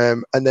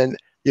 And then,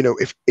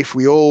 if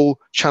we all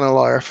channel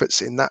our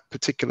efforts in that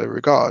particular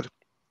regard,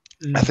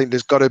 I think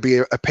there's got to be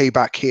a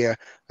payback here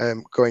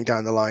going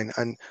down the line,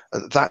 and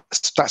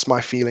that's my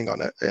feeling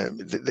on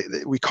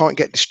it. We can't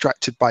get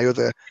distracted by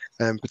other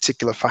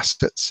particular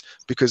facets,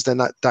 because then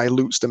that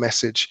dilutes the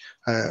message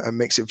and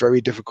makes it very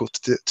difficult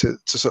to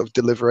sort of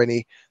deliver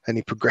any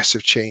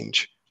progressive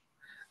change.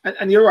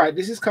 And you're right,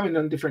 this is coming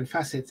on different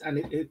facets,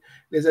 and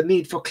there's a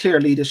need for clear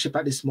leadership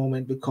at this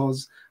moment,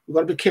 because we've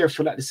got to be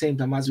careful at the same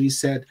time. As we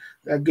said,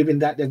 they're giving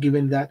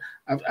that.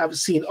 I've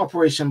seen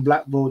Operation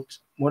Black Vote,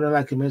 more than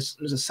likely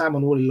Mr.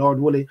 Simon Woolley, Lord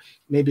Woolley,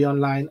 maybe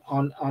online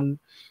on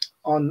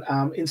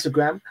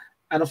Instagram.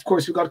 And of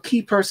course, we've got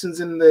key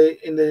persons in the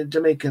in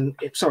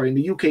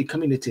the UK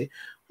community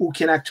who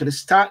can actually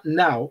start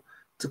now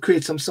to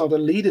create some sort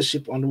of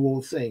leadership on the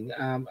whole thing.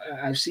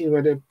 I've seen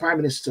where the Prime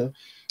Minister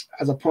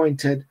has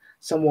appointed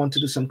someone to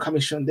do some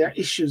commission. There are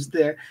issues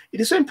there. It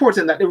is so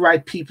important that the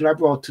right people are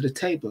brought to the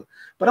table.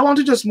 But I want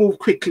to just move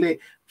quickly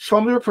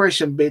from the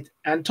reparation bit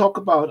and talk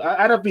about, I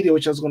had a video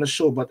which I was going to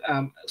show, but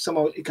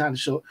somehow it can't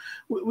show.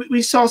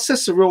 We saw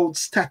Cecil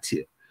Rhodes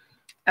Statue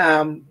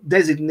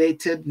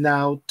designated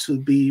now to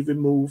be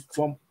removed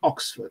from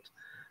Oxford,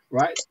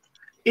 right?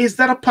 Is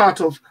that a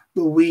part of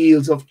the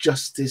wheels of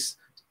justice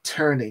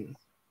turning?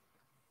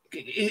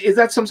 Is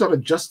that some sort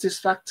of justice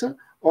factor,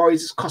 or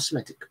is it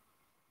cosmetic?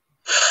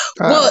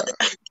 Well,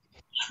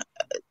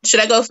 should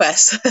I go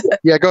first?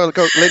 Yeah, go,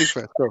 ladies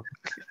first. Go.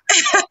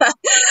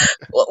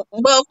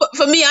 Well,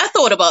 for me, I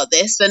thought about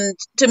this, and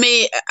to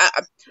me,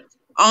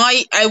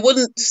 I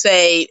wouldn't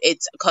say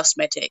it's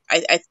cosmetic.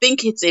 I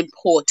think it's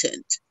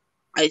important.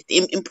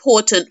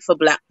 Important for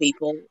Black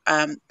people,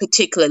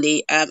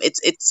 particularly.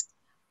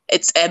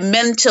 It's a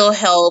mental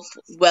health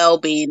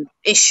well-being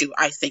issue,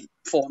 I think,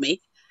 for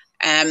me.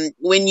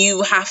 When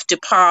you have to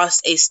pass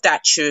a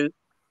statue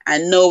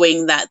and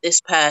knowing that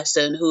this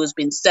person who has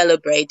been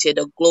celebrated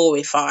or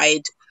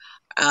glorified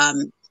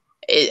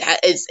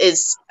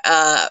is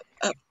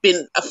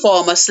been a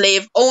former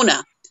slave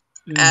owner.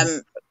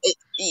 Or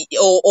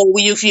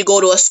if you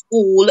go to a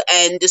school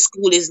and the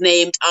school is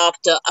named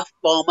after a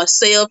former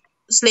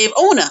slave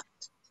owner,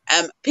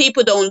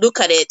 people don't look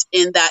at it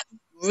in that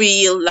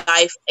real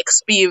life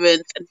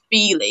experience and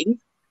feeling.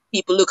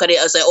 People look at it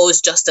as oh,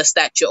 it's just a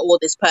statue, or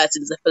this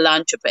person is a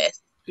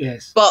philanthropist.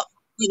 Yes. But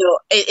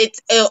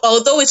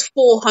although it's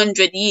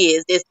 400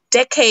 years, there's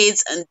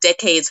decades and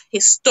decades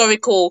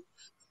historical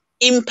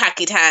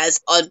impact it has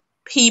on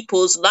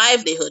people's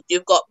livelihood.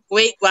 You've got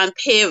great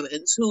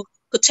grandparents who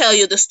could tell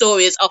you the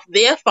stories of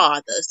their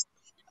fathers,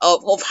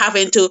 of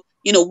having to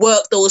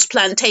work those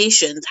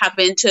plantations,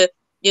 having to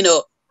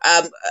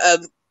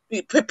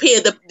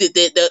prepare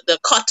the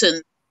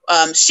cotton,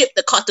 ship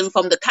the cotton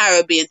from the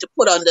Caribbean to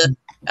put on the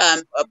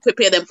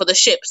prepare them for the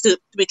ships to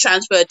be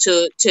transferred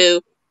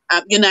to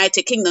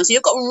United Kingdom. So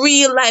you've got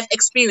real life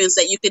experience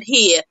that you could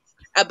hear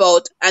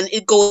about, and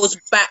it goes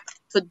back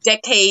for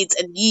decades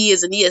and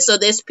years and years. So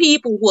there's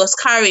people who are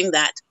carrying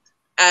that,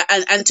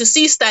 and to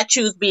see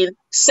statues being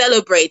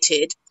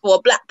celebrated for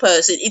a Black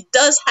person, it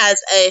does has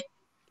a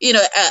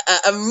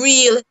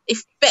real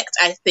effect,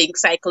 I think,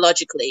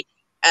 psychologically,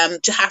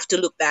 to have to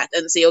look at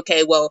and say,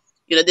 okay, well,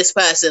 this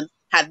person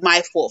had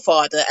my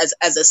forefather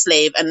as a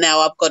slave, and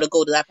now I've got to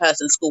go to that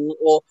person's school,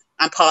 or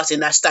I'm passing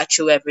that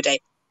statue every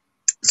day.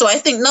 So I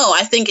think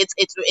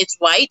it's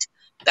right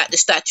that the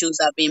statues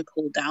are being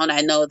pulled down.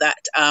 I know that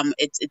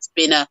it's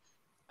been a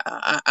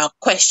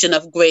question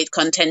of great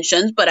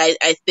contention, but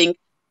I think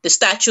the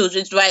statues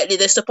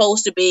they're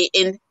supposed to be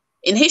in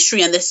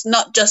history, and this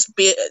not just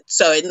be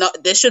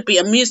there should be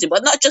a museum,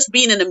 but not just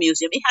being in a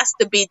museum. It has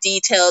to be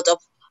detailed of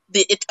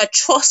the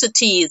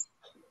atrocities,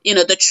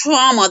 the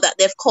trauma that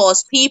they've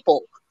caused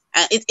people.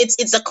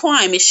 It's a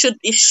crime. It should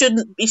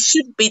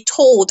be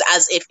told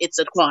as if it's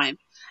a crime.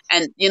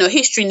 And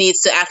history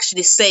needs to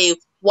actually say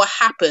what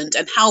happened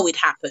and how it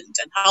happened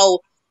and how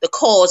the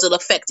causal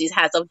effect it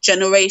has of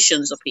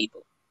generations of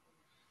people.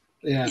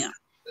 Yeah.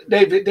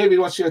 David,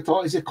 what's your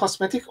thought? Is it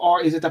cosmetic,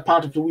 or is it a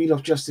part of the wheel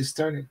of justice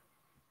turning?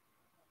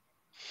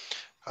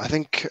 I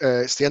think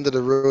it's the end of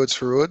the roads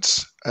for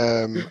roads.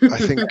 I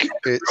think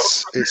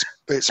it's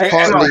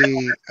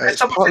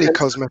partly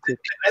cosmetic.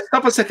 Let's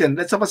stop a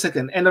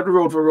second. End of the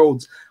road for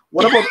roads.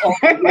 What about all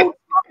the road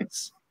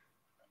colors?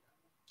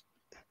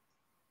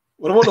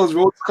 What about those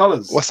road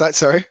colors? What's that?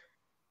 Sorry.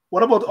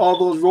 What about all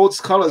those road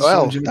colors?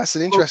 Well, that's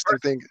an interesting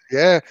thing.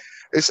 Yeah,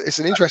 it's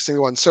an interesting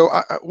one. So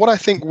what I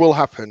think will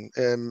happen,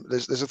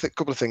 there's a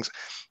couple of things.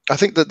 I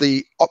think that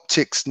the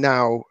optics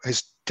now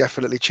has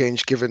definitely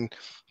changed given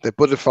the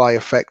butterfly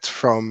effect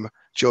from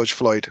George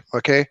Floyd.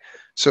 Okay,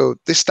 so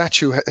this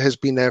statue has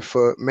been there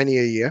for many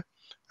a year.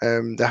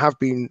 There have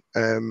been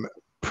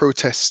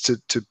protests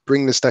to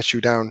bring the statue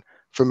down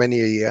for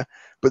many a year,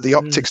 but the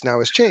optics now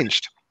has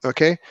changed.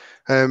 Okay,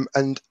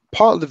 and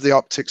part of the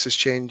optics has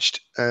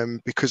changed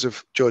because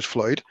of George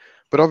Floyd,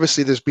 but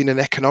obviously there's been an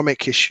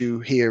economic issue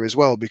here as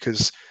well,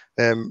 because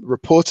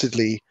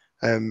reportedly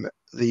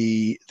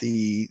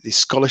the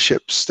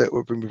scholarships that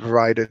were being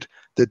provided,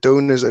 the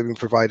donors that have been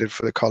provided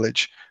for the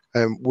college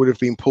would have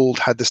been pulled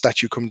had the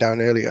statue come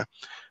down earlier.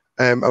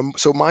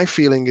 So my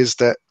feeling is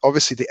that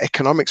obviously the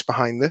economics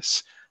behind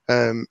this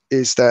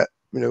is that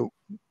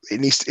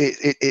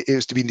it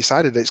is to be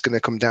decided that it's going to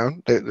come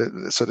down.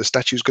 So the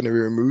statue is going to be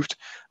removed,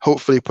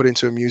 hopefully put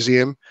into a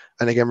museum,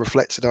 and again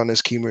reflected on,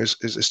 as Keima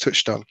has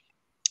touched on.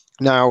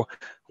 Now,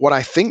 what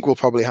I think will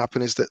probably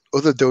happen is that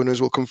other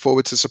donors will come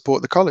forward to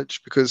support the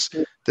college, because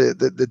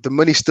the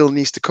money still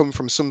needs to come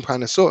from some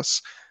kind of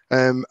source,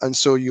 and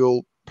so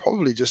you'll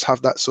probably just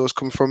have that source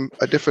come from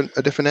a different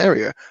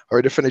area or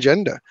a different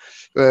agenda,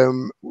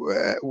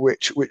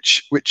 which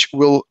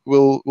will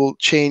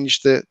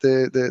change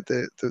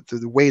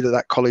the way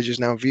that college is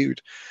now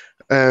viewed.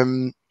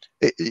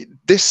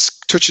 This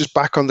touches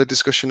back on the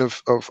discussion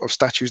of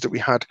statues that we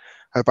had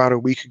about a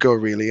week ago,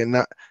 really, and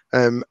that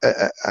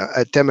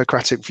a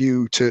democratic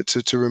view to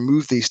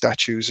remove these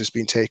statues has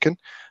been taken,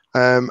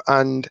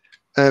 and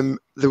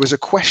there was a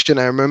question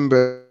I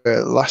remember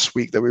last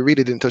week that we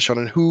really didn't touch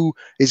on who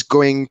is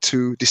going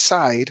to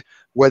decide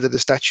whether the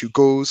statue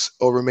goes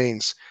or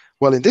remains.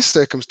 Well, in this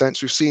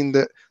circumstance, we've seen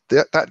that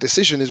that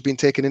decision has been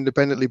taken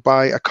independently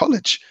by a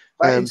college.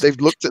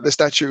 They've looked at the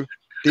statue,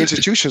 the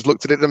institutions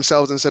looked at it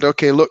themselves and said,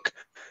 okay, look,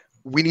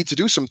 we need to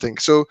do something.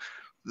 So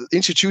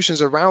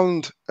institutions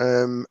around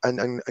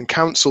and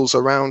councils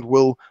around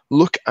will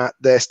look at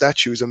their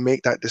statues and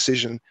make that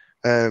decision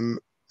in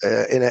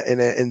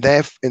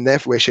their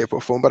way, shape,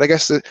 or form. But I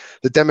guess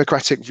the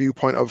democratic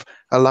viewpoint of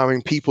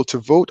allowing people to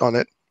vote on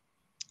it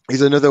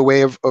is another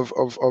way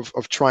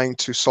of trying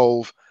to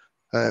solve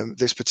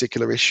this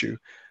particular issue.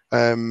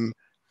 And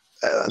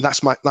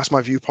that's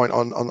my viewpoint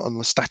on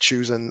the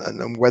statues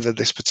and whether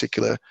this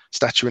particular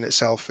statue in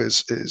itself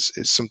is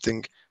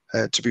something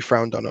to be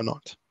frowned on or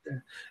not.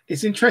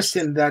 It's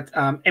interesting that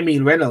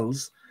Emil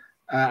Reynolds,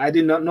 I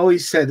did not know he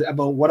said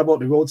about what about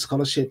the Rhodes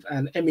Scholarship,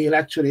 and Emil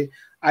actually,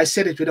 I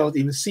said it without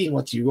even seeing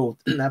what you wrote,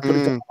 and I put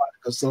it on the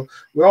article. So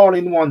we're all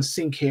in one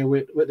sync here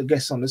with the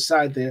guests on the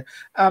side there.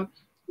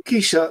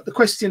 Keisha, the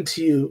question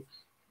to you: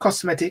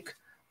 cosmetic,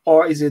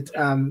 or is it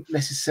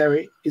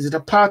necessary? Is it a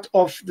part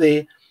of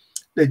the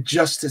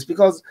justice?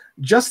 Because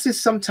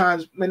justice,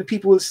 sometimes many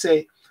people will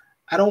say,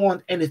 I don't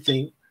want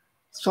anything.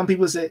 Some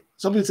people say,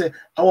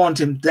 I want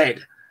him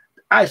dead.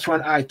 Eye for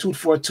an eye, tooth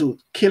for a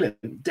tooth, kill him,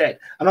 dead.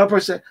 Another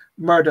person say,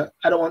 murder,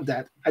 I don't want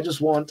that. I just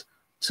want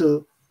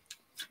to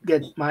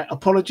get my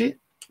apology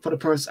for the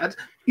person.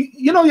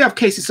 You have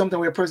cases sometimes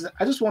where a person,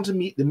 I just want to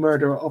meet the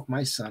murderer of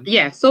my son.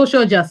 Yeah,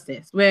 social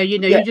justice, where you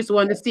just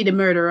want to see the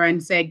murderer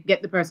and say,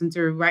 get the person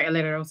to write a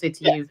letter or say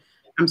to you,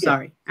 I'm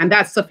sorry. And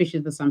that's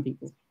sufficient for some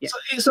people. Yeah.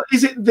 So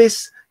is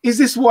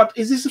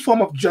this a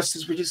form of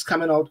justice which is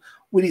coming out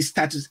with these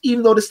statues,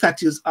 even though the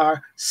statues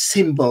are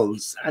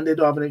symbols and they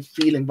don't have any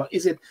feeling, but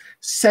is it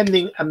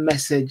sending a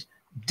message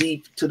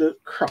deep to the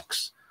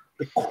crux,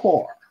 the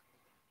core?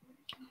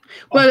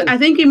 Well, I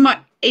think it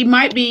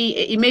may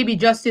be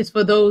justice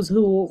for those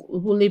who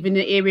live in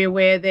an area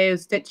where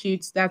there's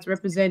statutes that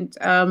represent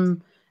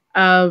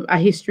a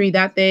history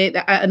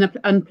an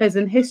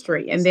unpleasant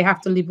history, and they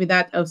have to live with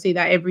that or see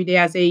that every day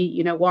as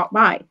they walk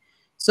by.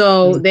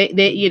 So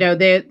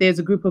there's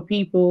a group of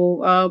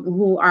people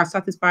who are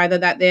satisfied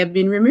that they have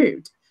been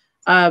removed.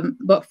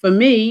 But for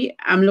me,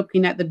 I'm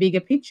looking at the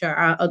bigger picture.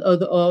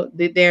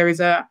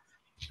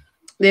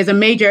 There's a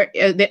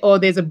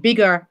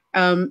bigger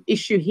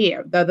issue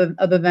here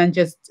other than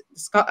just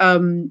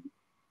the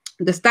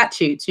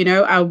statutes.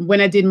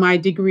 When I did my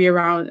degree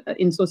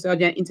in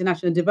sociology and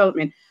international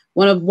development,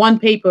 a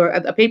paper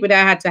that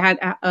I had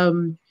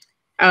to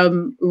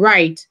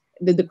write,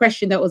 the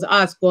question that was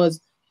asked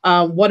was,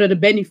 what are the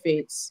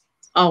benefits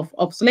of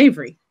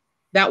slavery?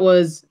 I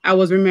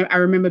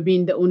remember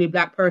being the only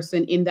Black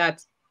person in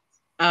that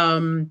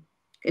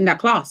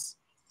class.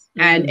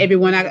 And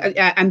everyone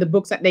and the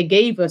books that they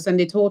gave us and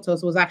they taught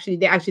us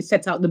they actually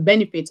set out the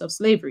benefits of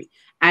slavery.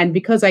 And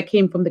because I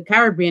came from the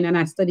Caribbean and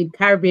I studied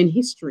Caribbean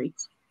history,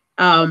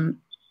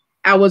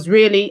 I was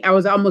really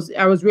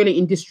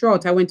in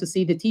distraught. I went to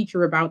see the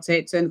teacher about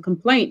it and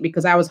complained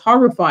because I was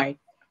horrified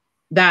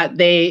that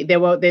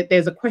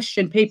there's a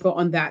question paper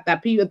on that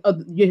people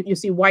you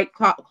see white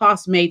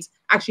classmates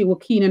actually were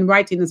keen in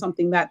writing on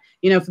something that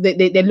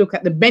they look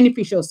at the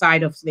beneficial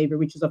side of slavery,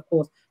 which is of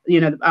course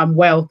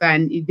wealth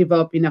and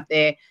developing of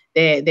the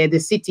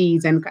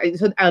cities and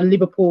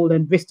Liverpool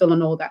and Bristol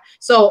and all that.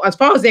 So as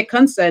far as they're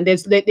concerned,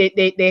 there's a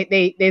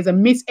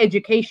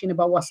miseducation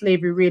about what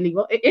slavery really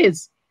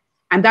is.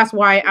 And that's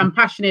why I'm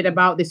passionate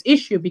about this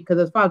issue, because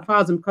as far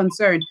as I'm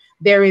concerned,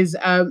 there is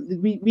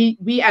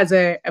we as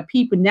a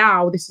people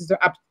now, this is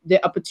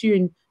the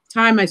opportune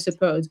time, I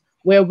suppose,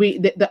 where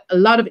a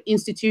lot of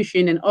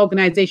institution and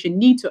organization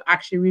need to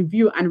actually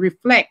review and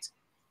reflect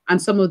on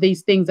some of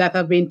these things that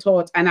have been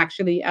taught and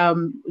actually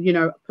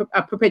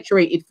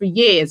perpetuated for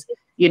years.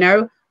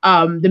 The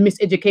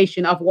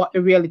miseducation of what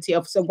the reality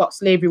of what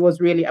slavery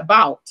was really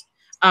about.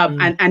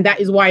 And that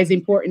is why it's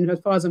important, as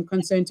far as I'm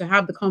concerned, to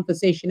have the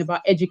conversation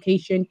about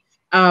education,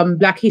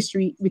 Black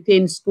history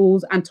within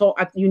schools and taught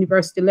at the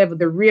university level,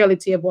 the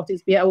reality of what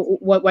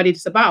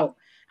it's about.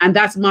 And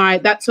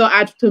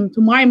to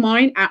my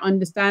mind, I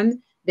understand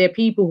there are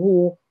people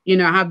who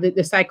have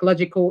the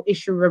psychological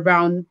issue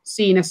around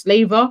seeing a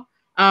slaver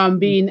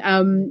being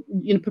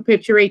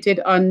perpetuated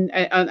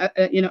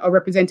or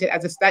represented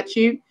as a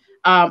statue.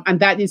 And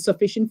that is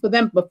sufficient for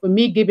them. But for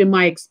me, given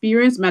my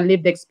experience, my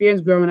lived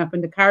experience growing up in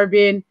the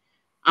Caribbean,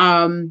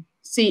 going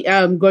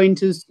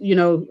to,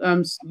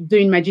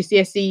 doing my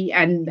GCSE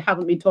and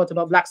haven't been taught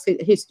about Black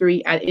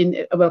history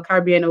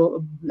Caribbean or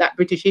Black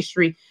British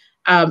history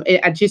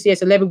at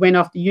GCSE level, went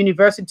off to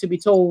university to be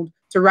told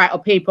to write a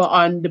paper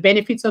on the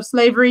benefits of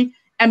slavery.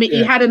 I mean,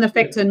 it had an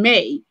effect on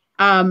me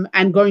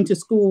and going to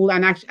school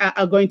and actually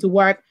going to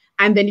work.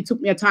 And then it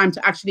took me a time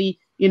to actually,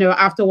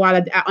 after a while,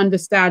 I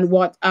understand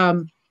what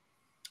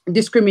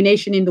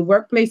discrimination in the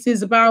workplace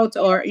is about,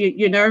 or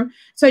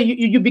so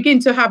you begin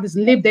to have this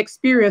lived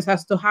experience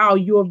as to how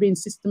you are being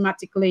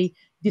systematically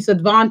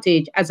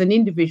disadvantaged as an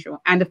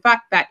individual, and the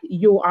fact that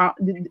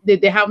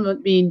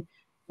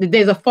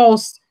there's a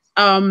false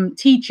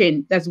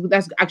teaching that's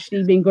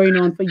actually been going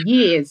on for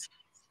years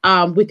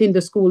within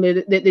the school,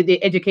 the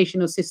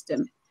educational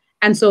system.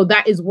 And so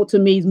that is what to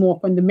me is more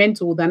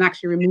fundamental than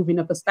actually removing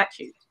of a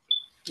statute.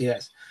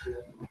 Yes.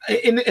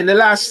 In the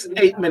last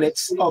 8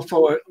 minutes of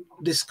our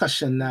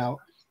discussion now,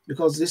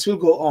 because this will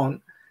go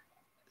on.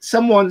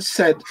 Someone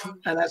said,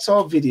 and I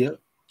saw a video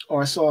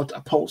or I saw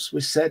a post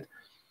which said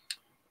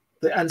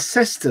the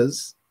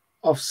ancestors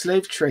of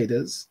slave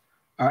traders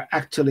are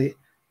actually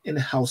in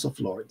the House of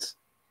Lords.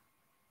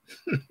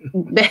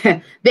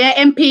 They're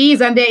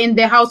MPs and they're in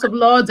the House of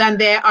Lords and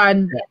they're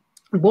on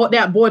board,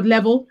 they're at board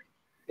level.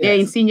 They're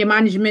in senior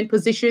management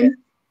position.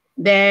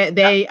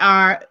 They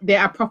are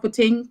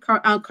profiting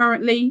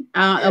currently,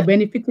 are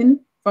benefiting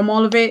from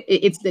all of it.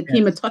 It's the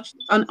Keima touched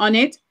on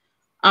it,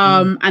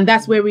 and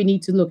that's where we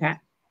need to look at.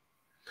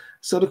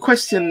 So the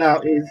question now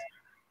is,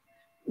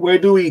 where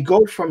do we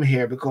go from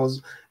here?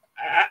 Because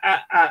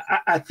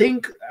I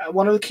think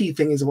one of the key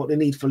things is about the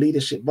need for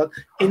leadership. But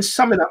in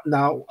summing up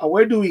now,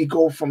 where do we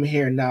go from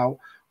here now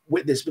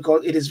with this?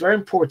 Because it is very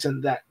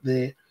important that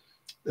the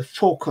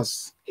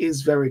focus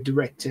is very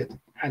directed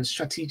and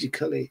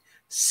strategically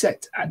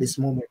set at this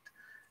moment.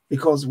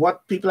 Because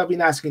what people have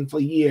been asking for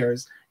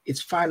years,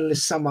 it's finally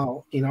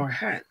somehow in our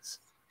hands,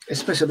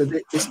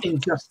 especially this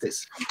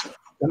injustice.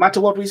 No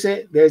matter what we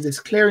say, there's this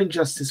clear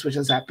injustice which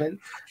has happened.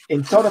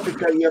 In South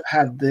Africa, you have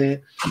had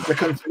the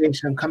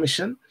Reconciliation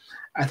Commission.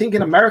 I think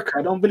in America,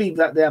 I don't believe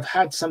that they have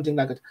had something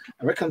like a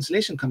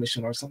Reconciliation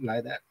Commission or something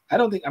like that. I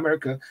don't think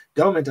America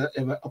government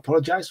ever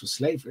apologized for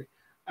slavery.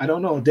 I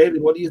don't know.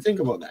 David, what do you think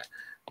about that?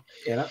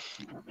 Yeah,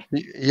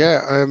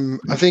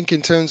 I think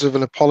in terms of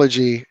an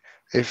apology,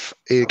 if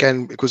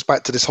again it goes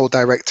back to this whole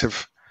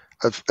directive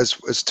of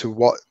as to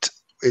what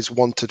is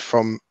wanted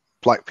from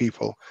Black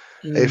people.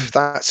 If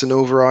that's an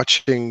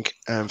overarching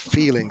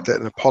feeling that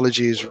an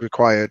apology is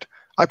required,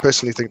 I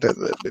personally think that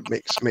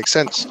it makes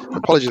sense.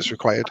 Apology is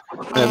required,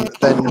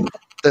 then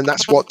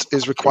that's what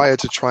is required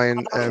to try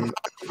and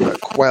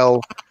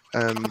quell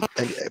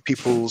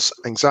people's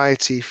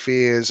anxiety,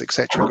 fears,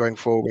 etc. going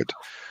forward.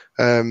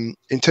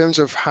 In terms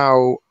of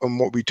how and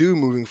what we do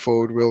moving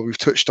forward, we've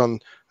touched on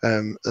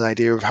an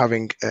idea of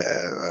having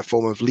a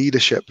form of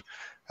leadership,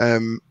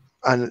 and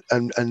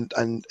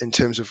in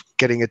terms of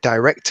getting a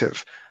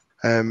directive.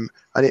 And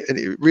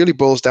it really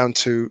boils down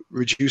to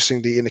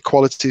reducing the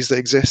inequalities that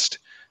exist.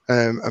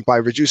 And by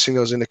reducing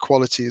those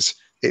inequalities,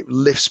 it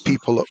lifts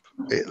people up.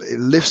 It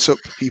lifts up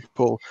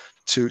people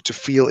to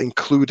feel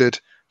included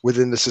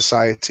within the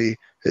society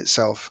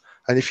itself.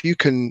 And if you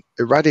can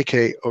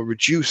eradicate or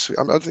reduce,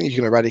 I don't think you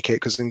can eradicate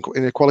because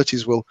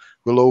inequalities will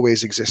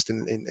always exist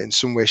in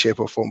some way, shape,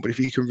 or form. But if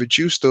you can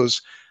reduce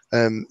those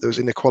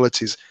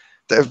inequalities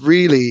that have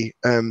really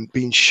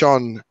been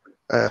shone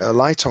a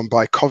light on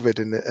by COVID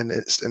and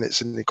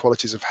its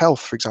inequalities of health,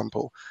 for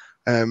example,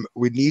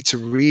 we need to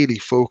really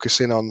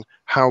focus in on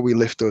how we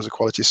lift those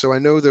equalities. So I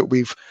know that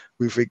we've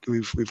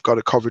got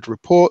a COVID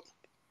report.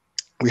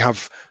 We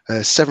have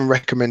 7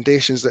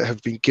 recommendations that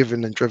have been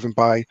given and driven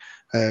by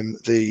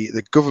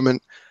the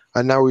government,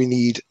 and now we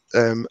need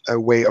a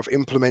way of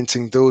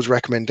implementing those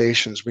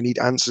recommendations. We need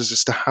answers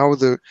as to how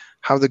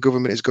the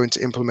government is going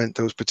to implement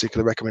those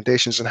particular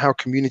recommendations and how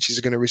communities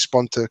are going to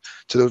respond to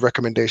those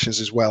recommendations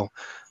as well.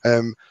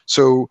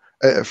 So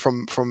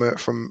from a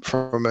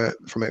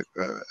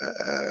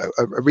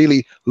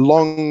really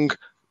long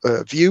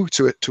view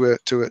to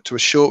a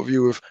short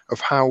view of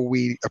how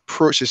we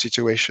approach the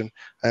situation,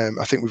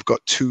 I think we've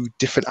got 2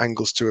 different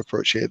angles to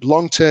approach it.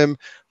 Long term,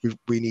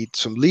 we need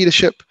some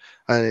leadership,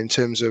 and in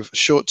terms of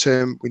short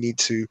term, we need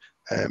to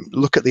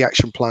look at the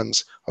action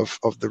plans of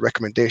the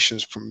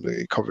recommendations from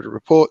the COVID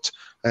report,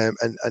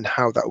 and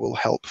how that will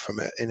help from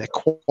an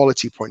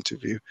inequality point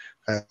of view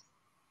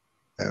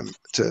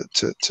to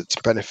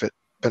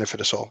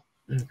benefit us all.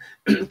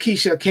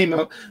 Keisha,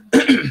 Keima,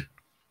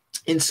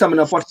 in summing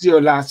up, what's your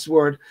last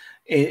word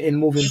in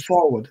moving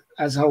forward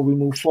as how we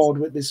move forward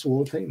with this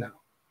whole thing now?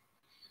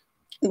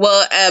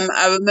 Well,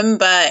 I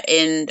remember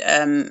in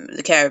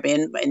the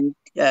Caribbean in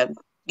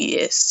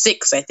year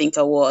 6, I think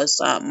I was,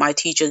 my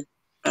teacher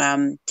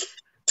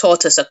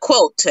taught us a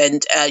quote,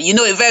 and you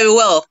know it very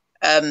well,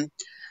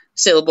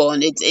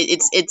 Silborn.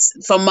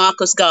 It's from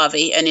Marcus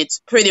Garvey, and it's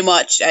pretty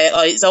much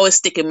it's always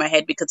stick in my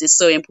head because it's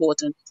so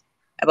important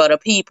about a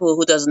people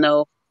who doesn't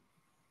know.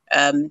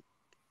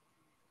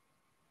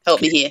 Help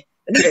me here.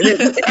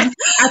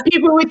 Are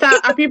people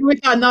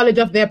without knowledge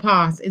of their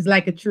past is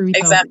like a tree.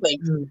 Exactly.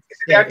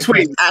 They are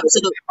twins.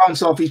 Absolutely. They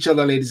bounce off each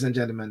other, ladies and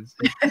gentlemen.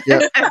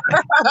 Yeah.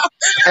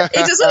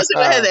 It just was in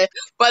my head there.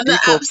 But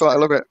I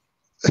love it.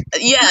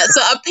 Yeah,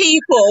 so a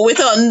people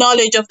without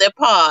knowledge of their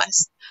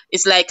past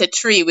is like a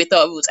tree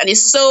without roots. And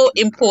it's so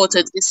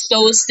important, it's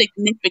so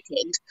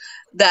significant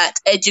that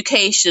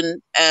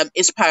education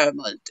is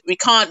paramount. We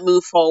can't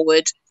move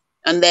forward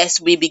unless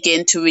we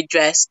begin to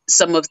redress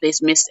some of this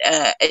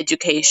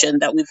miseducation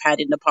that we've had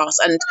in the past.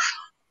 And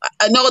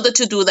in order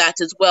to do that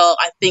as well,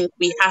 I think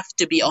we have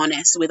to be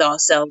honest with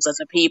ourselves as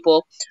a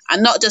people,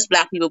 and not just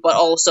Black people, but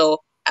also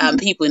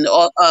people in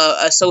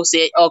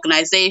associate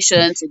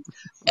organizations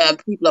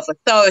and people of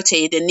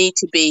authority. They need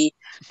to be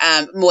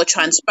more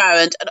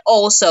transparent, and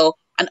also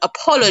an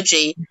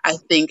apology, I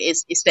think,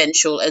 is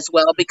essential as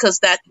well, because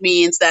that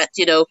means that,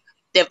 you know,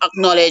 they've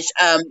acknowledged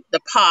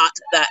the part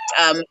that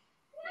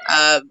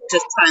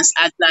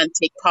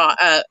transatlantic part,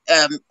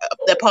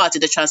 the part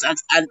of the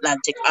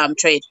transatlantic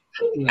trade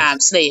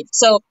Yes. slave.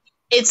 So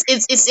it's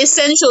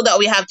essential that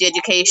we have the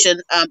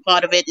education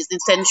part of it. It's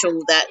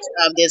essential that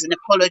there's an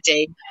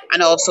apology,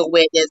 and also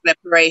where there's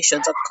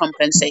reparations of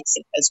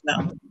compensation as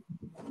well.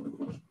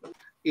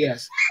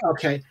 Yes.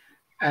 Okay.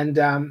 And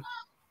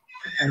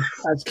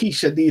as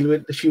Keisha deal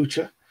with the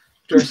future,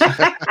 it's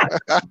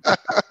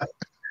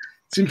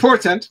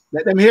important.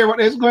 Let them hear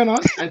what is going on.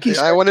 And Keisha,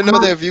 I want to know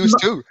their views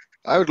too.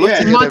 I would love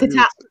to hear their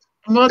views.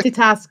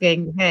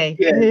 Multitasking. Hey.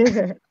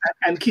 Yeah.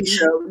 And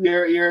Keisha,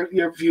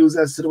 your views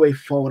as to the way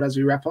forward as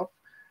we wrap up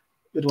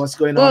with what's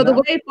going on. Well, the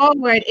way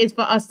forward is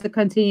for us to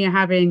continue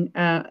having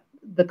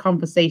the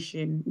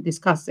conversation,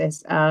 discuss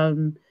this,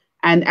 and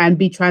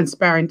be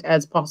transparent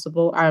as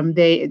possible.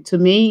 To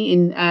me,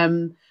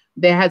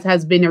 there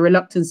has been a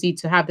reluctancy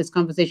to have this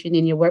conversation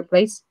in your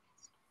workplace.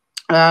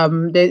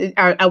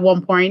 At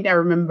one point, I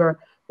remember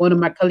one of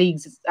my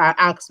colleagues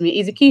asked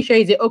me,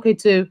 Keisha, is it okay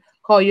to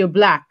call you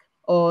black,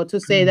 or to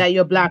say that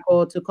you're black,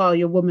 or to call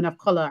you a woman of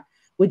color?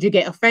 Would you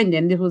get offended?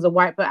 And this was a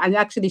white person. And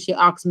actually, she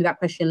asked me that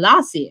question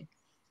last year.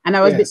 And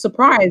I was a bit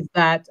surprised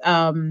that,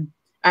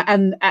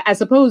 and I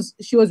suppose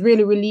she was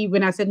really relieved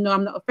when I said, no,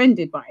 I'm not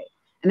offended by it.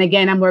 And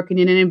again, I'm working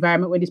in an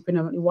environment where there's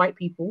predominantly white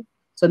people.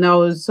 So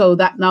now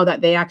that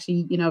they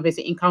actually,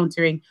 basically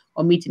encountering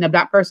or meeting a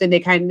black person, they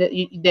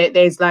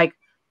there's like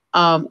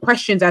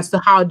questions as to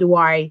how do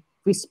I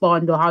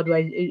respond, or how do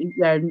I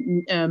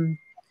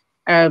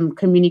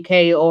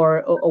communicate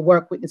or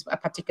work with this a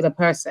particular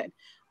person.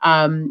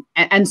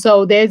 And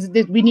so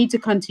we need to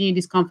continue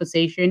this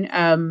conversation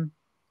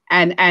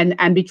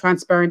and be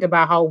transparent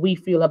about how we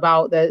feel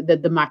about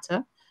the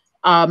matter.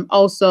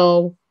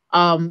 Also,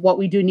 what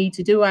we do need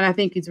to do, and I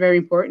think it's very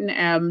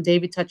important.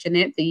 David touched on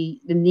it, the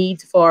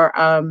need for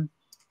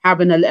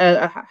having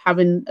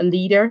a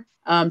leader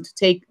to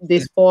take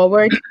this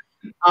forward,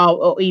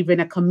 or even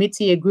a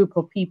committee, a group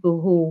of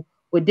people who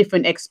with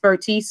different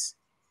expertise,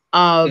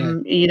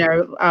 from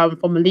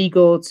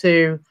legal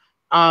to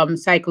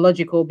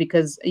psychological,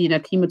 because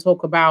Keima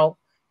talk about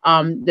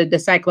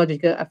the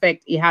psychological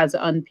effect it has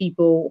on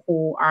people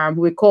who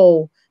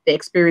recall the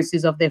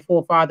experiences of their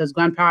forefathers,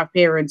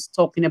 grandparents,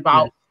 talking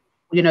about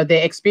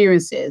their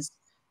experiences,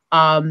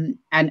 and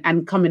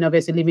coming,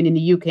 obviously living in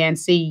the UK and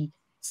seeing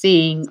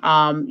the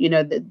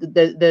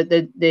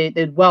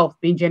wealth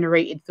being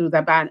generated through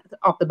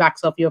off the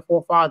backs of your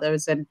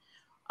forefathers, and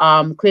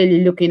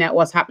clearly looking at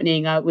what's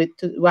happening with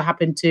what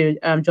happened to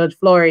George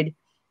Floyd,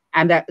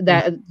 and that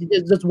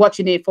just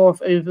watching it for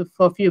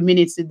a few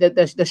minutes,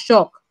 the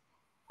shock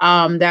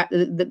that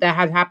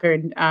had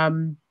happened,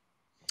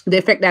 the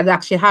effect that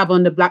actually have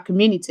on the Black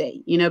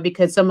community,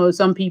 because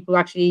some people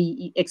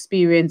actually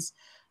experience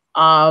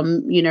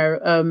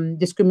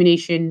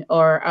discrimination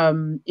or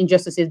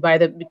injustices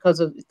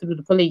through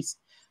the police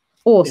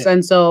force.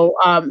 And so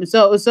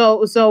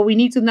we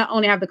need to not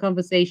only have the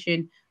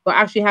conversation, but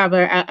actually have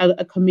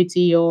a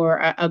committee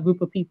or a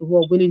group of people who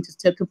are willing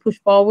to push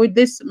forward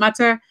this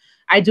matter.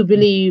 I do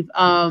believe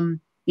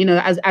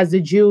as the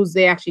Jews,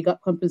 they actually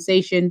got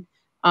compensation.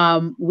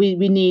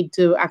 We need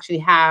to actually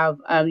have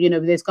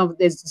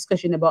there's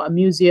discussion about a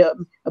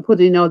museum,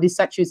 putting all these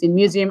statues in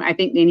museum. I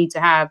think they need to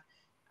have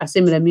a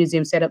similar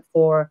museum set up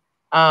for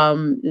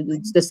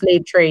the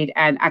slave trade,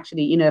 and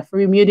actually a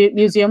free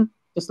museum,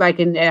 just like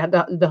in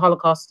the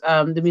Holocaust,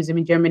 the museum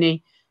in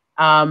Germany,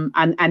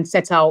 and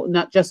set out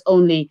not just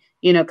only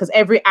because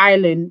every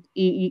island,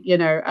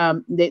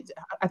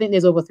 I think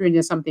there's over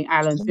 300 something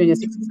islands,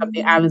 360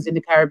 something islands in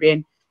the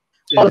Caribbean.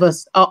 All of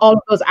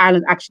those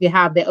islands actually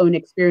have their own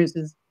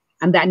experiences,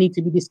 and that need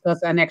to be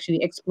discussed and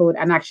actually explored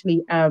and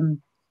actually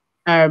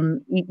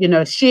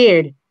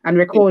shared and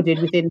recorded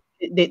within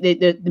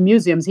the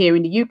museums here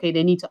in the UK.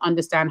 They need to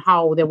understand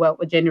how their wealth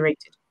were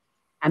generated,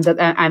 and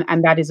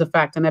that is a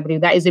fact. And I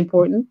believe that is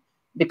important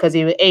because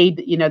it will aid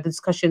the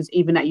discussions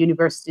even at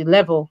university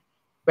level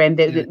when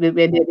there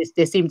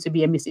seems to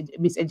be a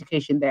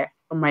miseducation there,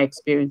 from my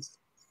experience.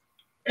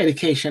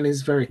 Education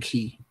is very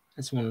key.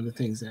 That's one of the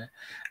things there.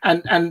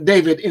 And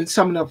David, in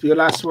summing up, your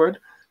last word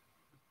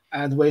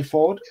and the way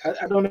forward.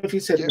 I don't know if you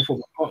said it before.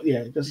 Oh,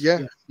 yeah.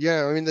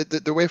 I mean,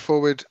 the way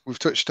forward, we've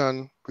touched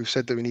on. We've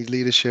said that we need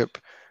leadership.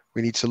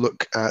 We need to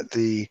look at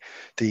the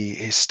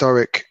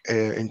historic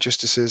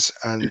injustices,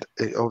 and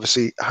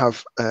obviously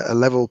have a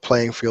level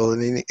playing field.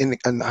 And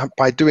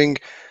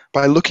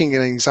by looking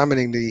and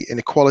examining the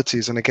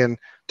inequalities, and again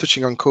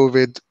touching on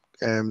COVID,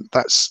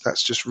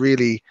 that's just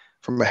really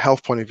from a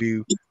health point of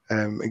view.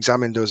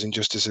 Examine those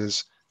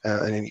injustices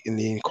and in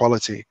the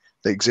inequality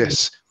that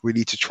exists. We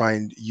need to try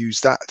and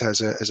use that as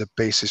a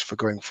basis for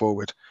going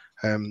forward,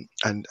 and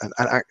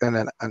add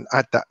an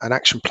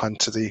action plan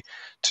to the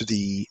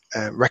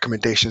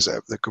recommendations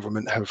that the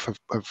government have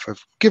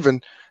given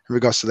in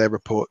regards to their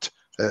report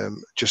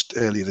just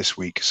earlier this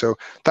week. So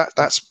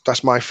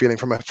that's my feeling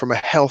from a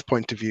health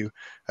point of view.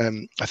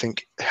 I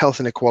think health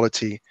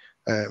inequality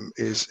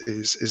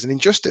is an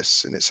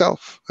injustice in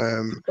itself,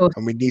 and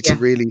we need to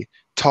really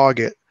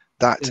target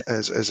that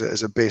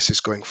as a basis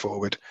going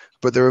forward.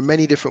 But there are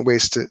many different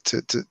ways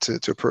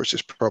to approach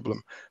this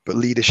problem, but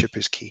leadership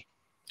is key.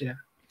 Yeah.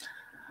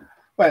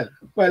 Well,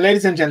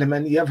 ladies and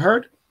gentlemen, you have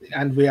heard,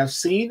 and we have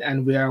seen,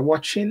 and we are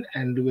watching,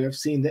 and we have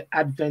seen the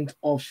advent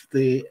of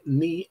the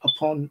knee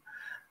upon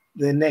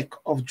the neck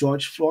of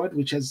George Floyd,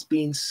 which has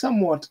been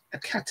somewhat a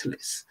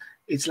catalyst.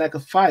 It's like a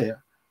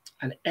fire,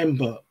 an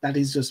ember that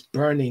is just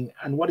burning.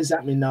 And what is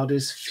happening now?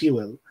 There's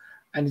fuel,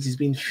 and it is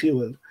being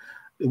fueled.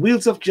 The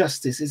wheels of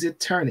justice, is it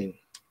turning?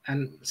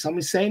 And some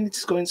is saying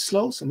it's going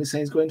slow, some is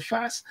saying it's going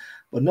fast,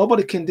 but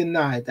nobody can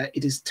deny that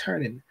it is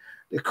turning.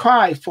 The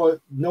cry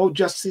for no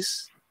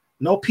justice,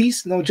 no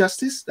peace, no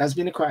justice, that's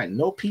been a cry.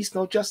 No peace,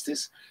 no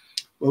justice.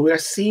 Well, we are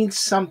seeing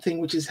something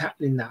which is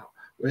happening now.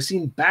 We're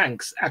seeing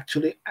banks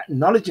actually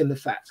acknowledging the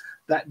fact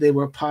that they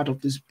were part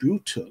of this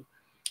brutal,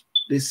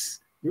 this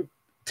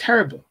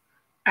terrible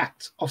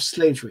act of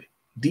slavery,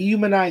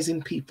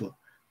 dehumanizing people,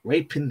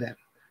 raping them,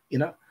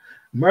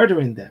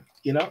 murdering them,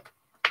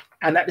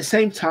 and at the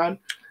same time,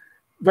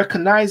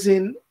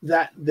 recognizing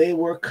that they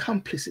were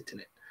complicit in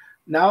it.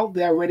 Now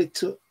they are ready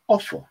to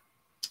offer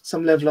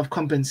some level of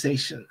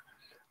compensation.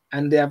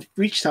 And they have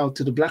reached out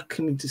to the Black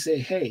community to say,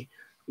 hey,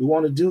 we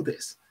want to do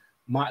this.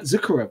 Mark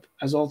Zuckerberg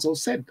has also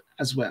said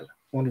as well,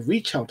 want to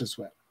reach out as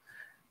well.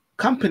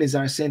 Companies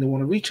are saying they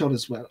want to reach out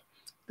as well.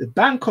 The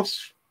Bank of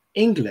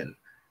England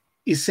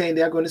is saying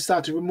they are going to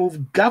start to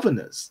remove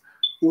governors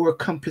who were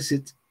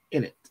complicit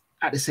in it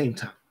at the same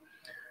time.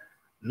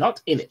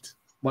 Not in it,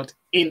 but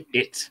in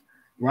it,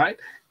 right?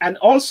 And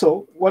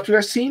also what we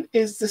are seeing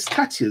is the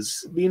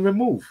statues being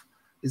removed.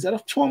 Is that a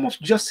form of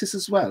justice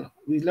as well?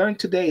 We learned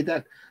today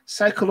that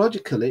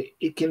psychologically,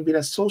 it can be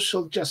a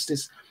social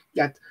justice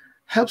that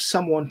helps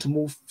someone to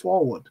move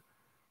forward.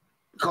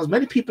 Because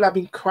many people have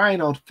been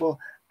crying out for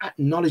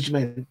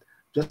acknowledgement.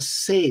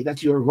 Just say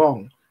that you're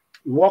wrong.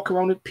 We walk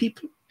around with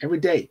people every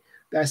day.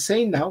 They're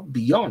saying now,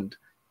 beyond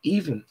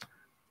even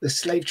the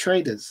slave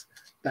traders,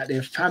 that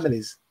their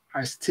families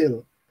are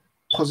still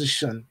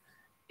positioned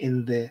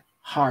in the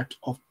heart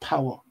of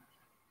power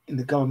in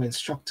the government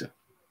structure.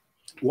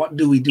 What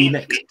do we do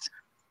next?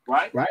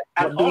 Right.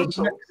 And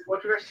also,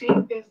 what we're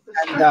seeing is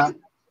the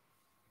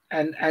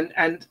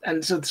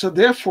so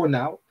therefore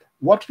now,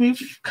 what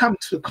we've come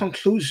to a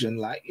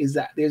conclusion is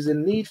that there's a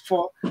need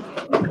for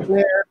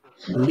clear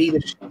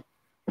leadership.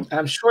 And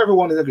I'm sure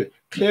everyone is agree.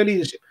 Clear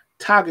leadership,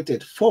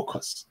 targeted,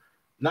 focused,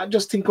 not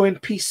just in going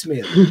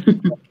piecemeal.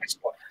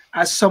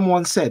 As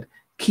someone said,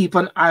 keep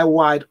an eye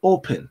wide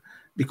open,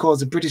 because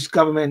the British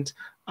government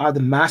are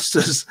the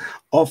masters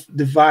of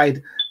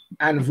divide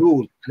and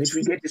rule. And if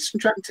we get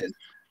distracted,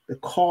 the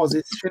cause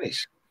is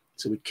finished.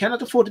 So we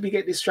cannot afford to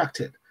get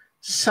distracted.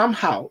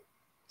 Somehow,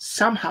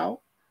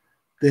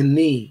 the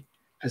knee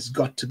has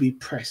got to be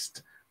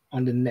pressed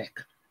on the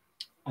neck,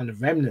 on the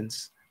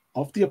remnants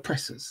of the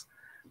oppressors.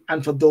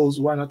 And for those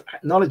who are not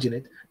acknowledging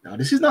it, now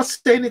this is not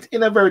saying it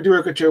in a very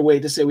derogatory way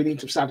to say we need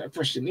to start at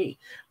press the knee,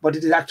 but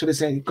it is actually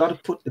saying you've got to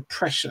put the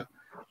pressure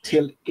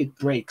till it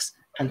breaks,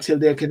 until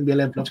there can be a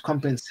level of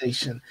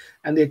compensation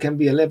and there can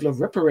be a level of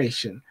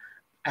reparation.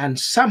 And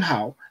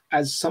somehow,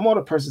 as some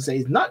other person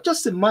says, not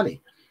just the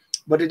money,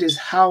 but it is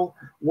how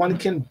one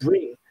can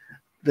bring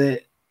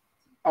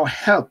or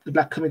help the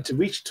Black community to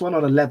reach to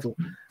another level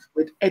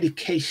with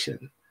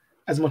education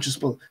as much as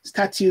possible.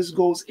 Statues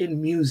goes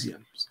in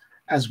museums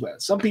as well.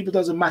 Some people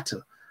doesn't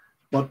matter,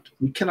 but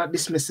we cannot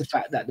dismiss the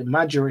fact that the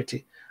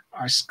majority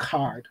are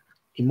scarred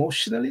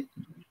emotionally.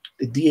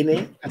 The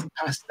DNA has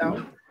passed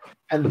down,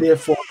 and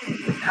therefore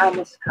the time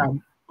has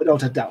come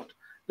without a doubt.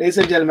 Ladies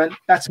and gentlemen,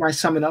 that's my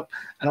summing up.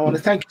 And I want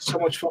to thank you so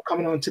much for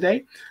coming on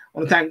today. I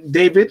want to thank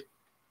David,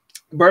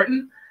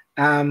 Burton,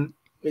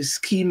 Ms.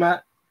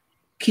 Keima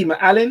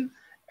Allen,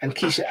 and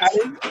Keisha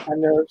Allen,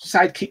 and their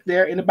sidekick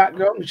there in the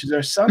background, which is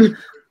her son.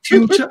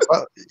 Future.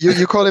 Well,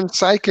 you call him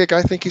sidekick.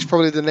 I think he's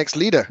probably the next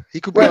leader. He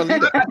could be our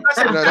leader.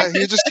 He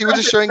was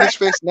just showing his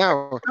face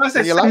now.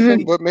 And you're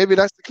laughing, but maybe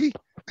that's the key.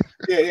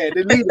 Yeah,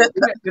 the leader,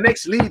 the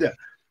next leader.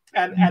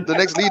 And the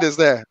next leader's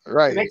there,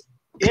 right?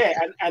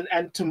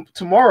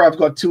 Tomorrow I've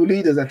got two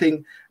leaders. I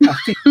think a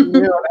 15-year-old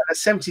and a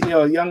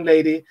 17-year-old young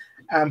lady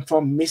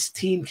from Miss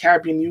Teen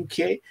Caribbean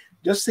UK,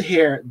 just to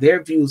hear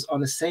their views on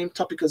the same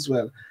topic as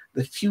well.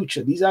 The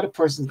future. These are the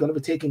persons going to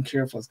be taking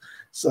care of us.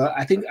 So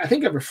I think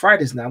every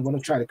Fridays now I'm going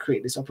to try to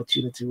create this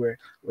opportunity where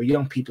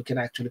young people can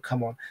actually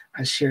come on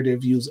and share their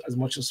views as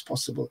much as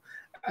possible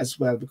as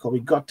well, because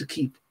we got to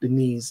keep the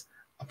knees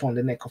upon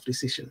the neck of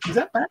decision. Is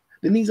that bad?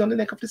 The knees on the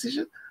neck of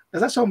decision?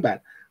 Does that sound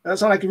bad? Does that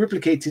sound like you're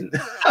replicating?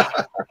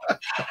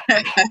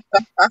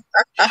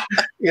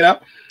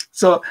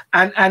 So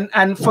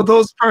and for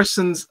those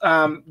persons,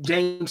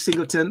 James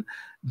Singleton,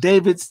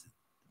 David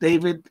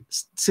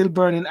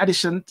Silburn, in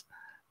addition,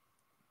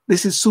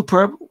 this is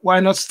superb.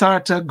 Why not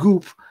start a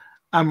group?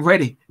 I'm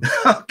ready.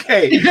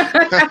 Okay.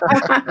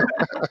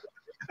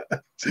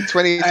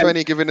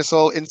 2020 giving us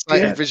all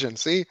insight and vision.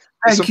 See,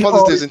 there's some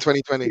positives in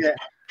 2020. Yeah,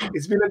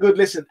 it's been a good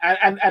listen.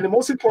 And the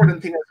most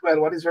important thing as well,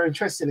 what is very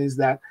interesting is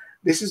that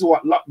this is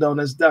what lockdown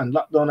has done.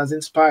 Lockdown has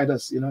inspired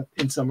us,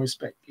 in some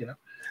respect,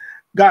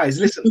 Guys,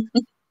 listen.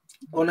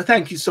 I want to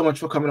thank you so much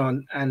for coming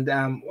on, and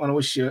want to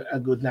wish you a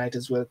good night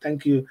as well.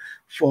 Thank you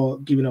for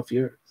giving up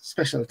your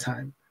special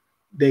time,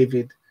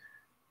 David,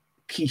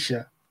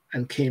 Keisha,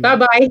 and Keima. Bye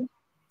bye.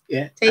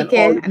 Yeah. Take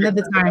care.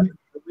 Another time.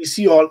 We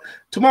see you all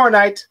tomorrow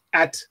night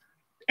at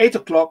 8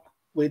 o'clock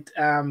with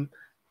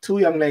two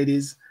young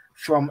ladies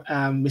from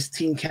Miss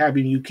Teen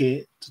Caribbean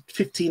UK,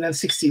 15 and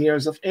 16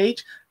 years of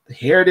age, to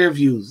hear their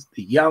views.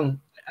 The young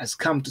has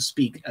come to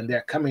speak, and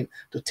they're coming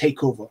to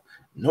take over.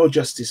 No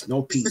justice,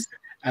 no peace.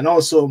 And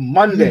also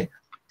Monday,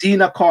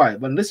 Dina Coy.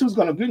 But this was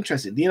going to be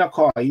interesting. Dina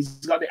Coy,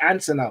 he's got the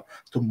answer now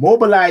to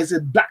mobilize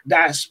the black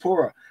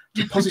diaspora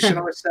to position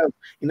ourselves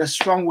in a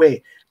strong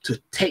way to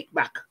take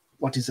back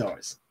what is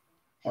ours.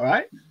 All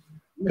right?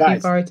 Looking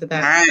forward to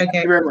that.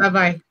 Okay. Bye-bye.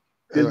 Bye-bye.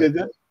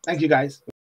 Good. Thank you, guys.